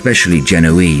 especially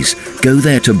Genoese, go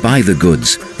there to buy the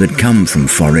goods that come from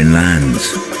foreign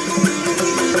lands.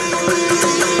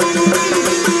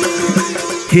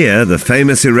 Here, the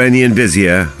famous Iranian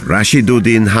vizier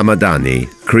Rashiduddin Hamadani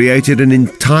created an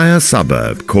entire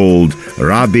suburb called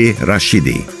Rabi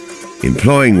Rashidi,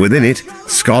 employing within it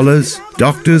scholars,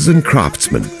 doctors and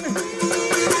craftsmen.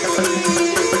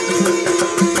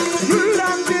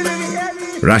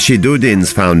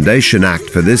 Rashiduddin's Foundation Act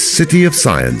for this city of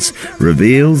science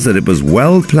reveals that it was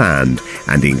well planned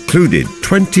and included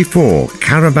 24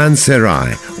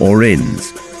 caravanserai or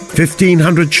inns,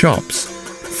 1,500 shops,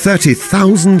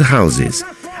 30,000 houses,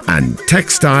 and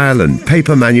textile and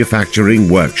paper manufacturing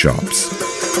workshops.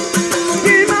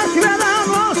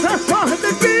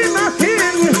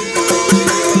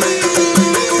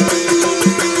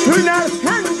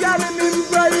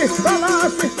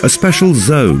 A special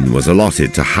zone was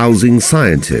allotted to housing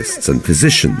scientists and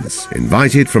physicians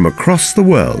invited from across the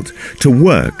world to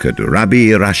work at Rabi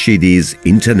Rashidi's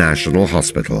International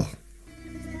Hospital.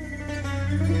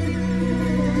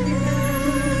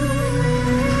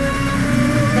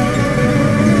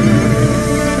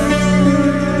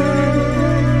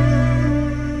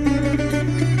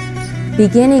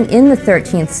 Beginning in the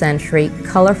 13th century,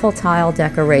 colorful tile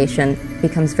decoration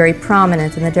becomes very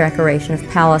prominent in the decoration of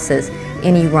palaces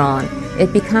in Iran.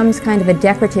 It becomes kind of a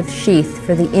decorative sheath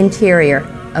for the interior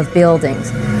of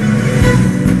buildings.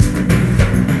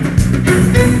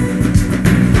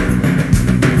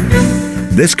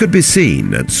 This could be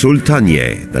seen at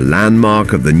Sultaniye, the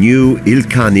landmark of the new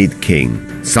Ilkhanid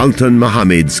king, Sultan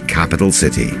Muhammad's capital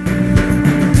city.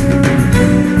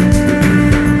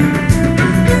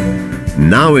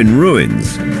 Now in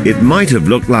ruins, it might have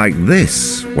looked like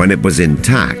this when it was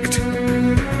intact.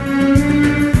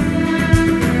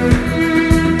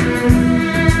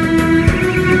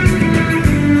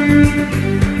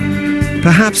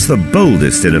 Perhaps the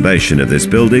boldest innovation of this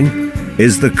building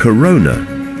is the corona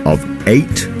of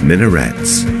 8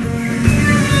 minarets.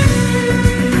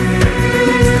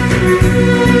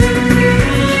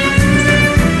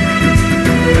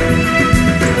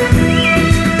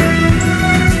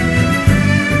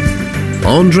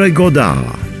 André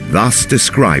Godard thus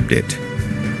described it.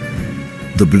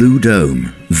 The blue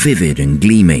dome, vivid and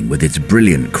gleaming with its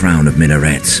brilliant crown of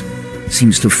minarets,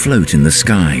 seems to float in the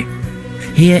sky.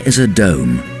 Here is a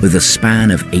dome with a span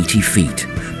of 80 feet,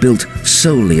 built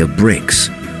solely of bricks,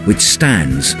 which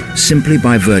stands simply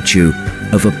by virtue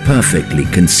of a perfectly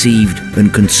conceived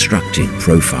and constructed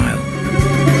profile.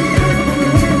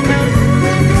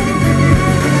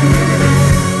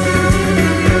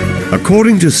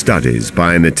 According to studies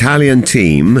by an Italian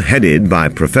team headed by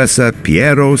Professor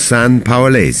Piero San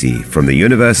Paolesi from the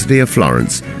University of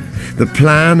Florence, the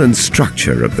plan and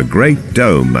structure of the Great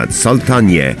Dome at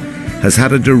Sultanieh has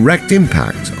had a direct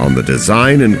impact on the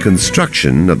design and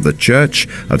construction of the Church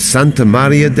of Santa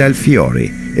Maria del Fiore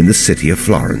in the city of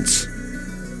Florence.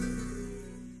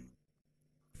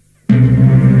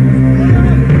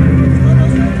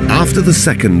 After the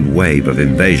second wave of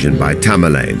invasion by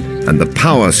Tamerlane and the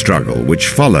power struggle which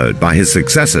followed by his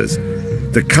successors,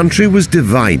 the country was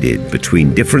divided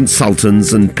between different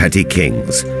sultans and petty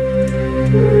kings.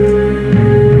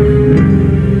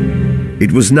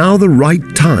 It was now the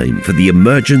right time for the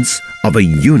emergence of a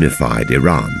unified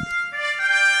Iran.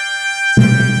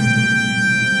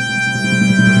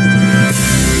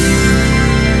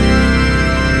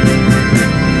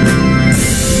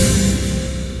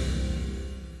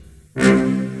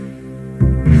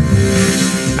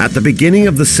 At the beginning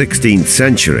of the 16th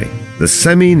century, the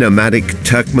semi-nomadic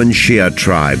Turkmen Shia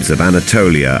tribes of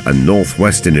Anatolia and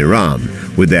northwestern Iran,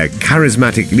 with their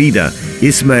charismatic leader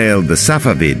Ismail the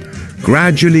Safavid,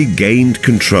 gradually gained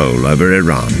control over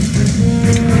Iran.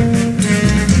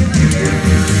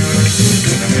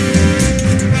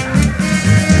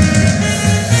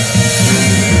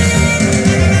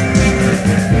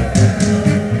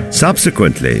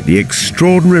 Subsequently, the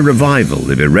extraordinary revival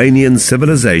of Iranian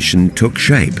civilization took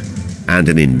shape, and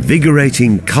an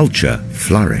invigorating culture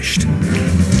flourished.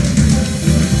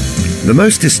 The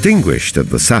most distinguished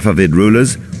of the Safavid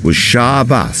rulers was Shah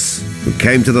Abbas, who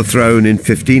came to the throne in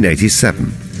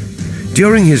 1587.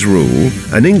 During his rule,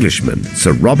 an Englishman,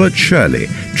 Sir Robert Shirley,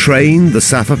 trained the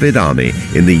Safavid army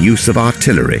in the use of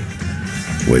artillery.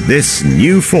 With this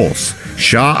new force,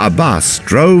 Shah Abbas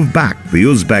drove back the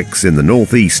Uzbeks in the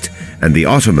northeast and the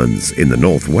Ottomans in the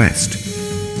northwest.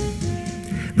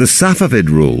 The Safavid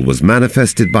rule was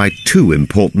manifested by two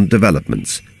important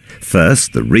developments.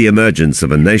 First, the re-emergence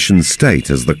of a nation-state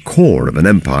as the core of an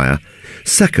empire.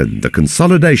 Second, the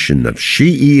consolidation of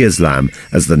Shi'i Islam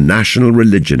as the national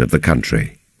religion of the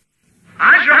country.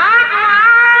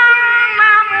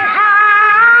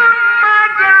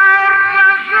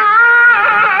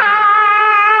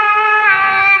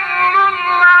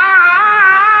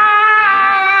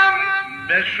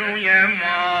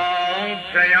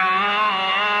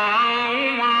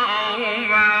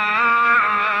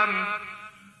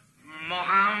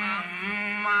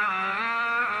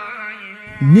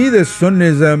 Neither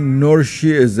Sunnism nor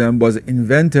Shi'ism was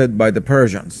invented by the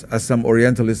Persians, as some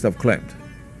Orientalists have claimed.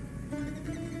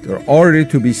 They are already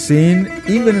to be seen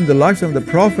even in the lives of the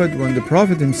Prophet, when the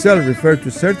Prophet himself referred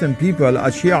to certain people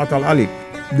as Shi'at al-Ali.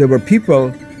 They were people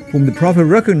whom the Prophet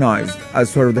recognized as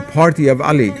sort of the party of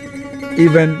Ali,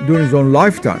 even during his own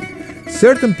lifetime.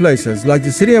 Certain places, like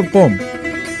the city of Qom,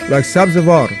 like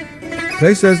Sabzavar,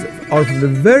 places are from the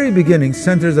very beginning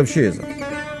centers of Shi'ism.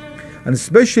 And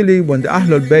especially when the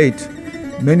Ahlul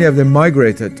Bayt, many of them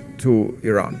migrated to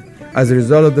Iran as a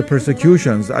result of the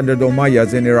persecutions under the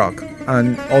Umayyads in Iraq,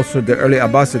 and also the early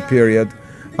Abbasid period,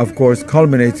 of course,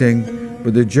 culminating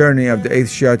with the journey of the 8th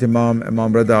Shiite Imam,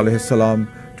 Imam Rida alayhi salam,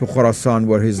 to Khorasan,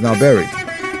 where he is now buried.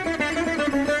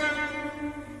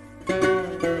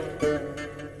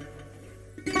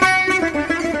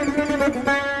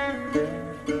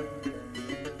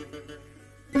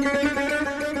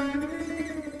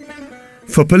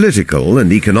 For political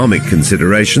and economic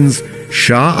considerations,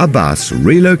 Shah Abbas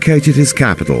relocated his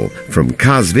capital from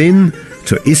Kazvin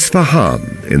to Isfahan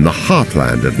in the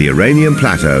heartland of the Iranian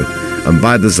plateau and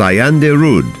by the Zayande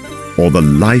Rud, or the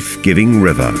life-giving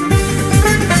river.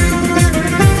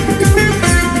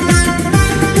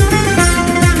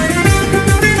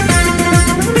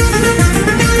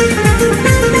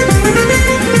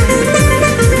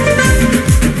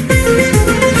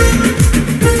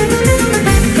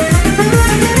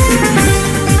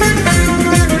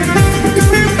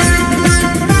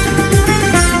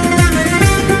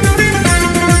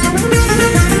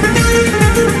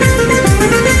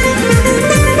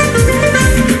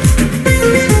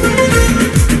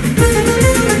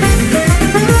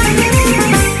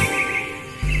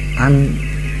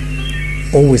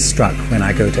 Always struck when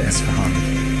I go to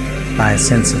Isfahan by a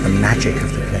sense of the magic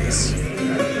of the place.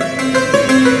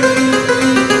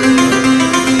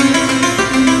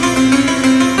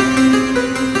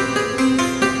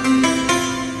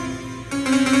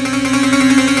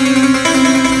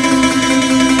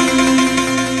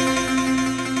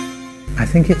 I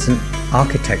think it's an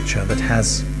architecture that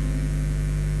has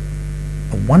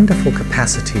wonderful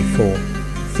capacity for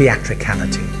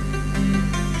theatricality,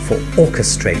 for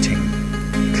orchestrating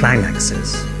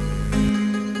climaxes.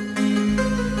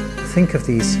 Think of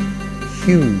these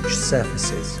huge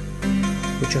surfaces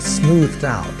which are smoothed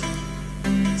out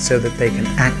so that they can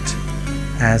act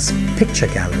as picture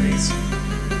galleries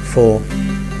for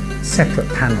separate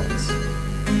panels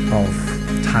of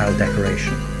tile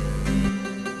decoration.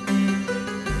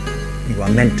 You are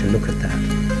meant to look at that,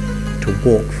 to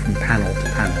walk from panel to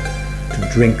panel, to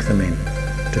drink them in,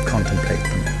 to contemplate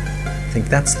them. I think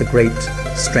that's the great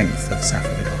strength of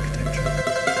Safavid architecture.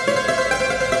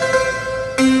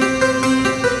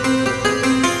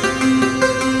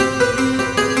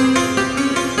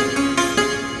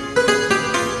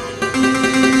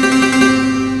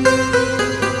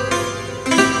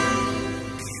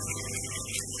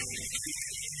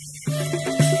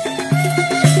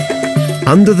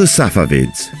 Under the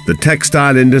Safavids, the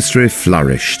textile industry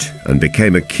flourished and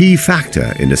became a key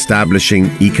factor in establishing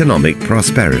economic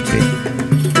prosperity.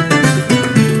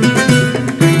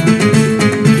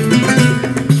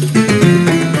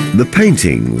 The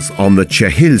paintings on the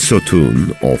Chehil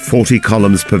Sotun, or 40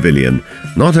 columns pavilion,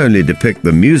 not only depict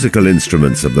the musical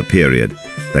instruments of the period,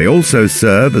 they also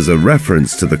serve as a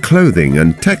reference to the clothing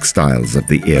and textiles of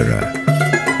the era.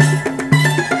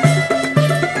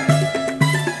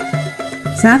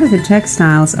 Safavid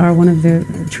textiles are one of the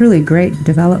truly great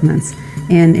developments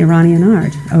in Iranian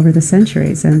art over the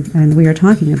centuries, and we are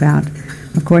talking about,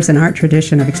 of course, an art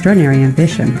tradition of extraordinary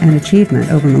ambition and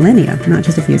achievement over millennia, not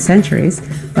just a few centuries,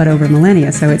 but over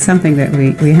millennia. So it's something that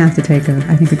we have to take,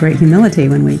 I think, a great humility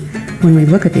when we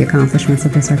look at the accomplishments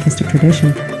of this artistic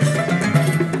tradition.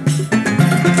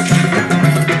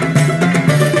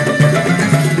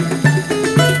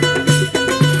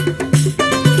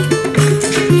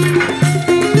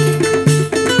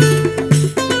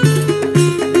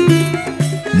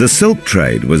 The silk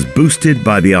trade was boosted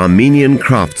by the Armenian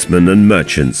craftsmen and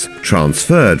merchants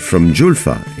transferred from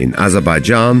Julfa in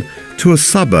Azerbaijan to a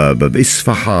suburb of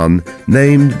Isfahan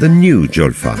named the New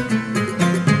Julfa.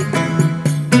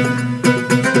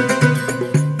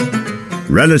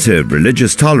 Relative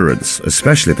religious tolerance,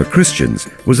 especially for Christians,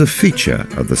 was a feature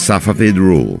of the Safavid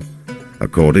rule.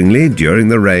 Accordingly, during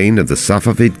the reign of the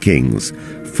Safavid kings,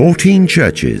 14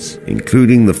 churches,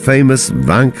 including the famous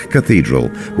Vank Cathedral,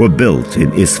 were built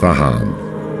in Isfahan.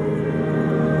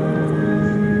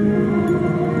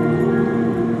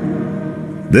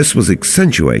 This was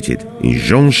accentuated in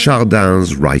Jean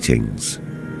Chardin's writings.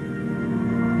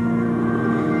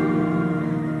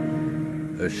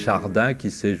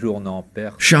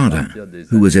 Chardin,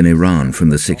 who was in Iran from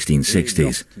the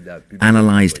 1660s,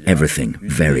 analyzed everything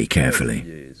very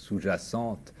carefully.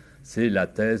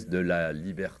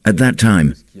 At that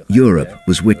time, Europe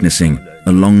was witnessing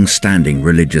a long-standing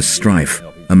religious strife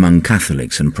among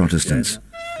Catholics and Protestants.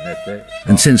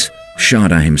 And since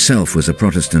Chardin himself was a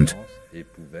Protestant,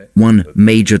 one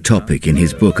major topic in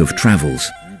his book of travels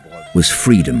was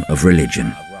freedom of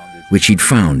religion, which he'd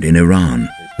found in Iran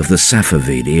of the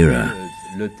Safavid era.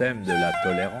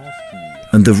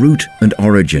 And the root and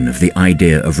origin of the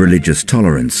idea of religious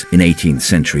tolerance in 18th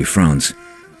century France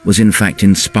was in fact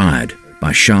inspired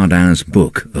by Chardin's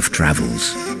book of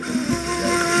travels.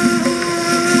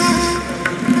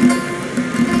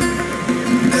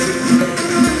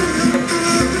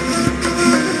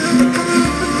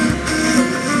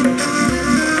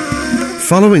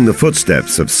 Following the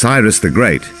footsteps of Cyrus the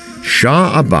Great,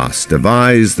 Shah Abbas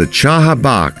devised the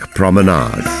Chahabak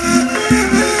Promenade.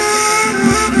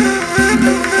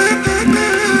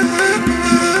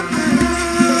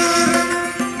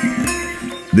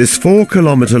 This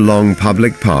 4-kilometer-long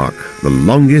public park, the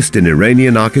longest in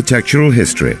Iranian architectural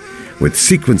history, with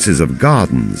sequences of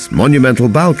gardens, monumental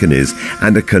balconies,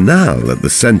 and a canal at the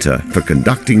center for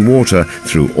conducting water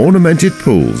through ornamented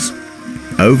pools,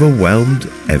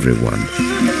 overwhelmed everyone.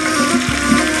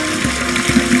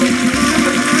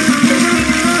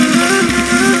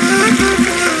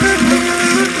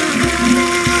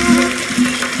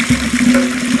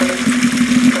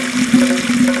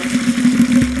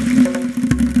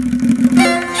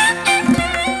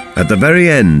 At the very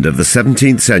end of the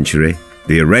 17th century,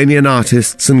 the Iranian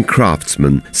artists and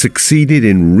craftsmen succeeded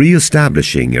in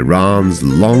re-establishing Iran's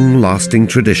long-lasting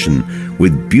tradition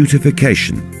with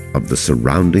beautification of the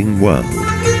surrounding world.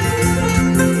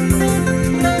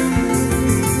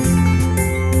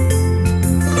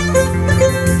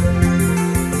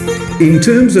 In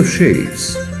terms of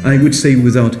shapes, I would say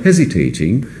without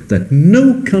hesitating that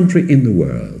no country in the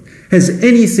world has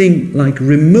anything like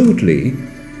remotely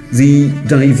the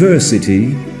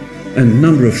diversity a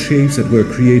number of shapes that were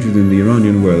created in the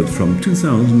Iranian world from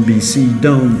 2000 BC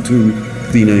down to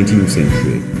the 19th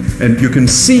century. And you can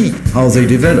see how they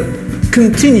develop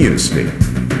continuously.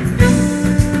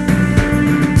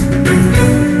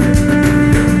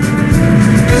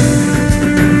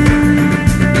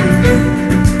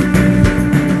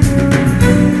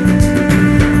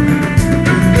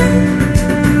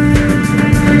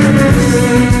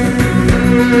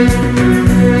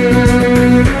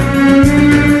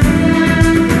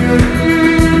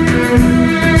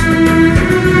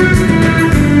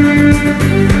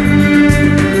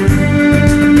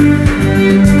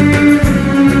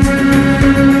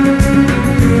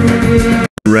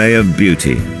 Of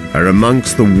beauty are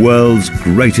amongst the world's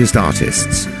greatest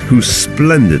artists whose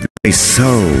splendid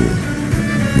soul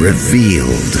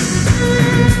revealed.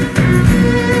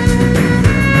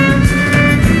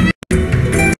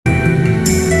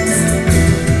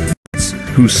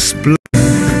 Whose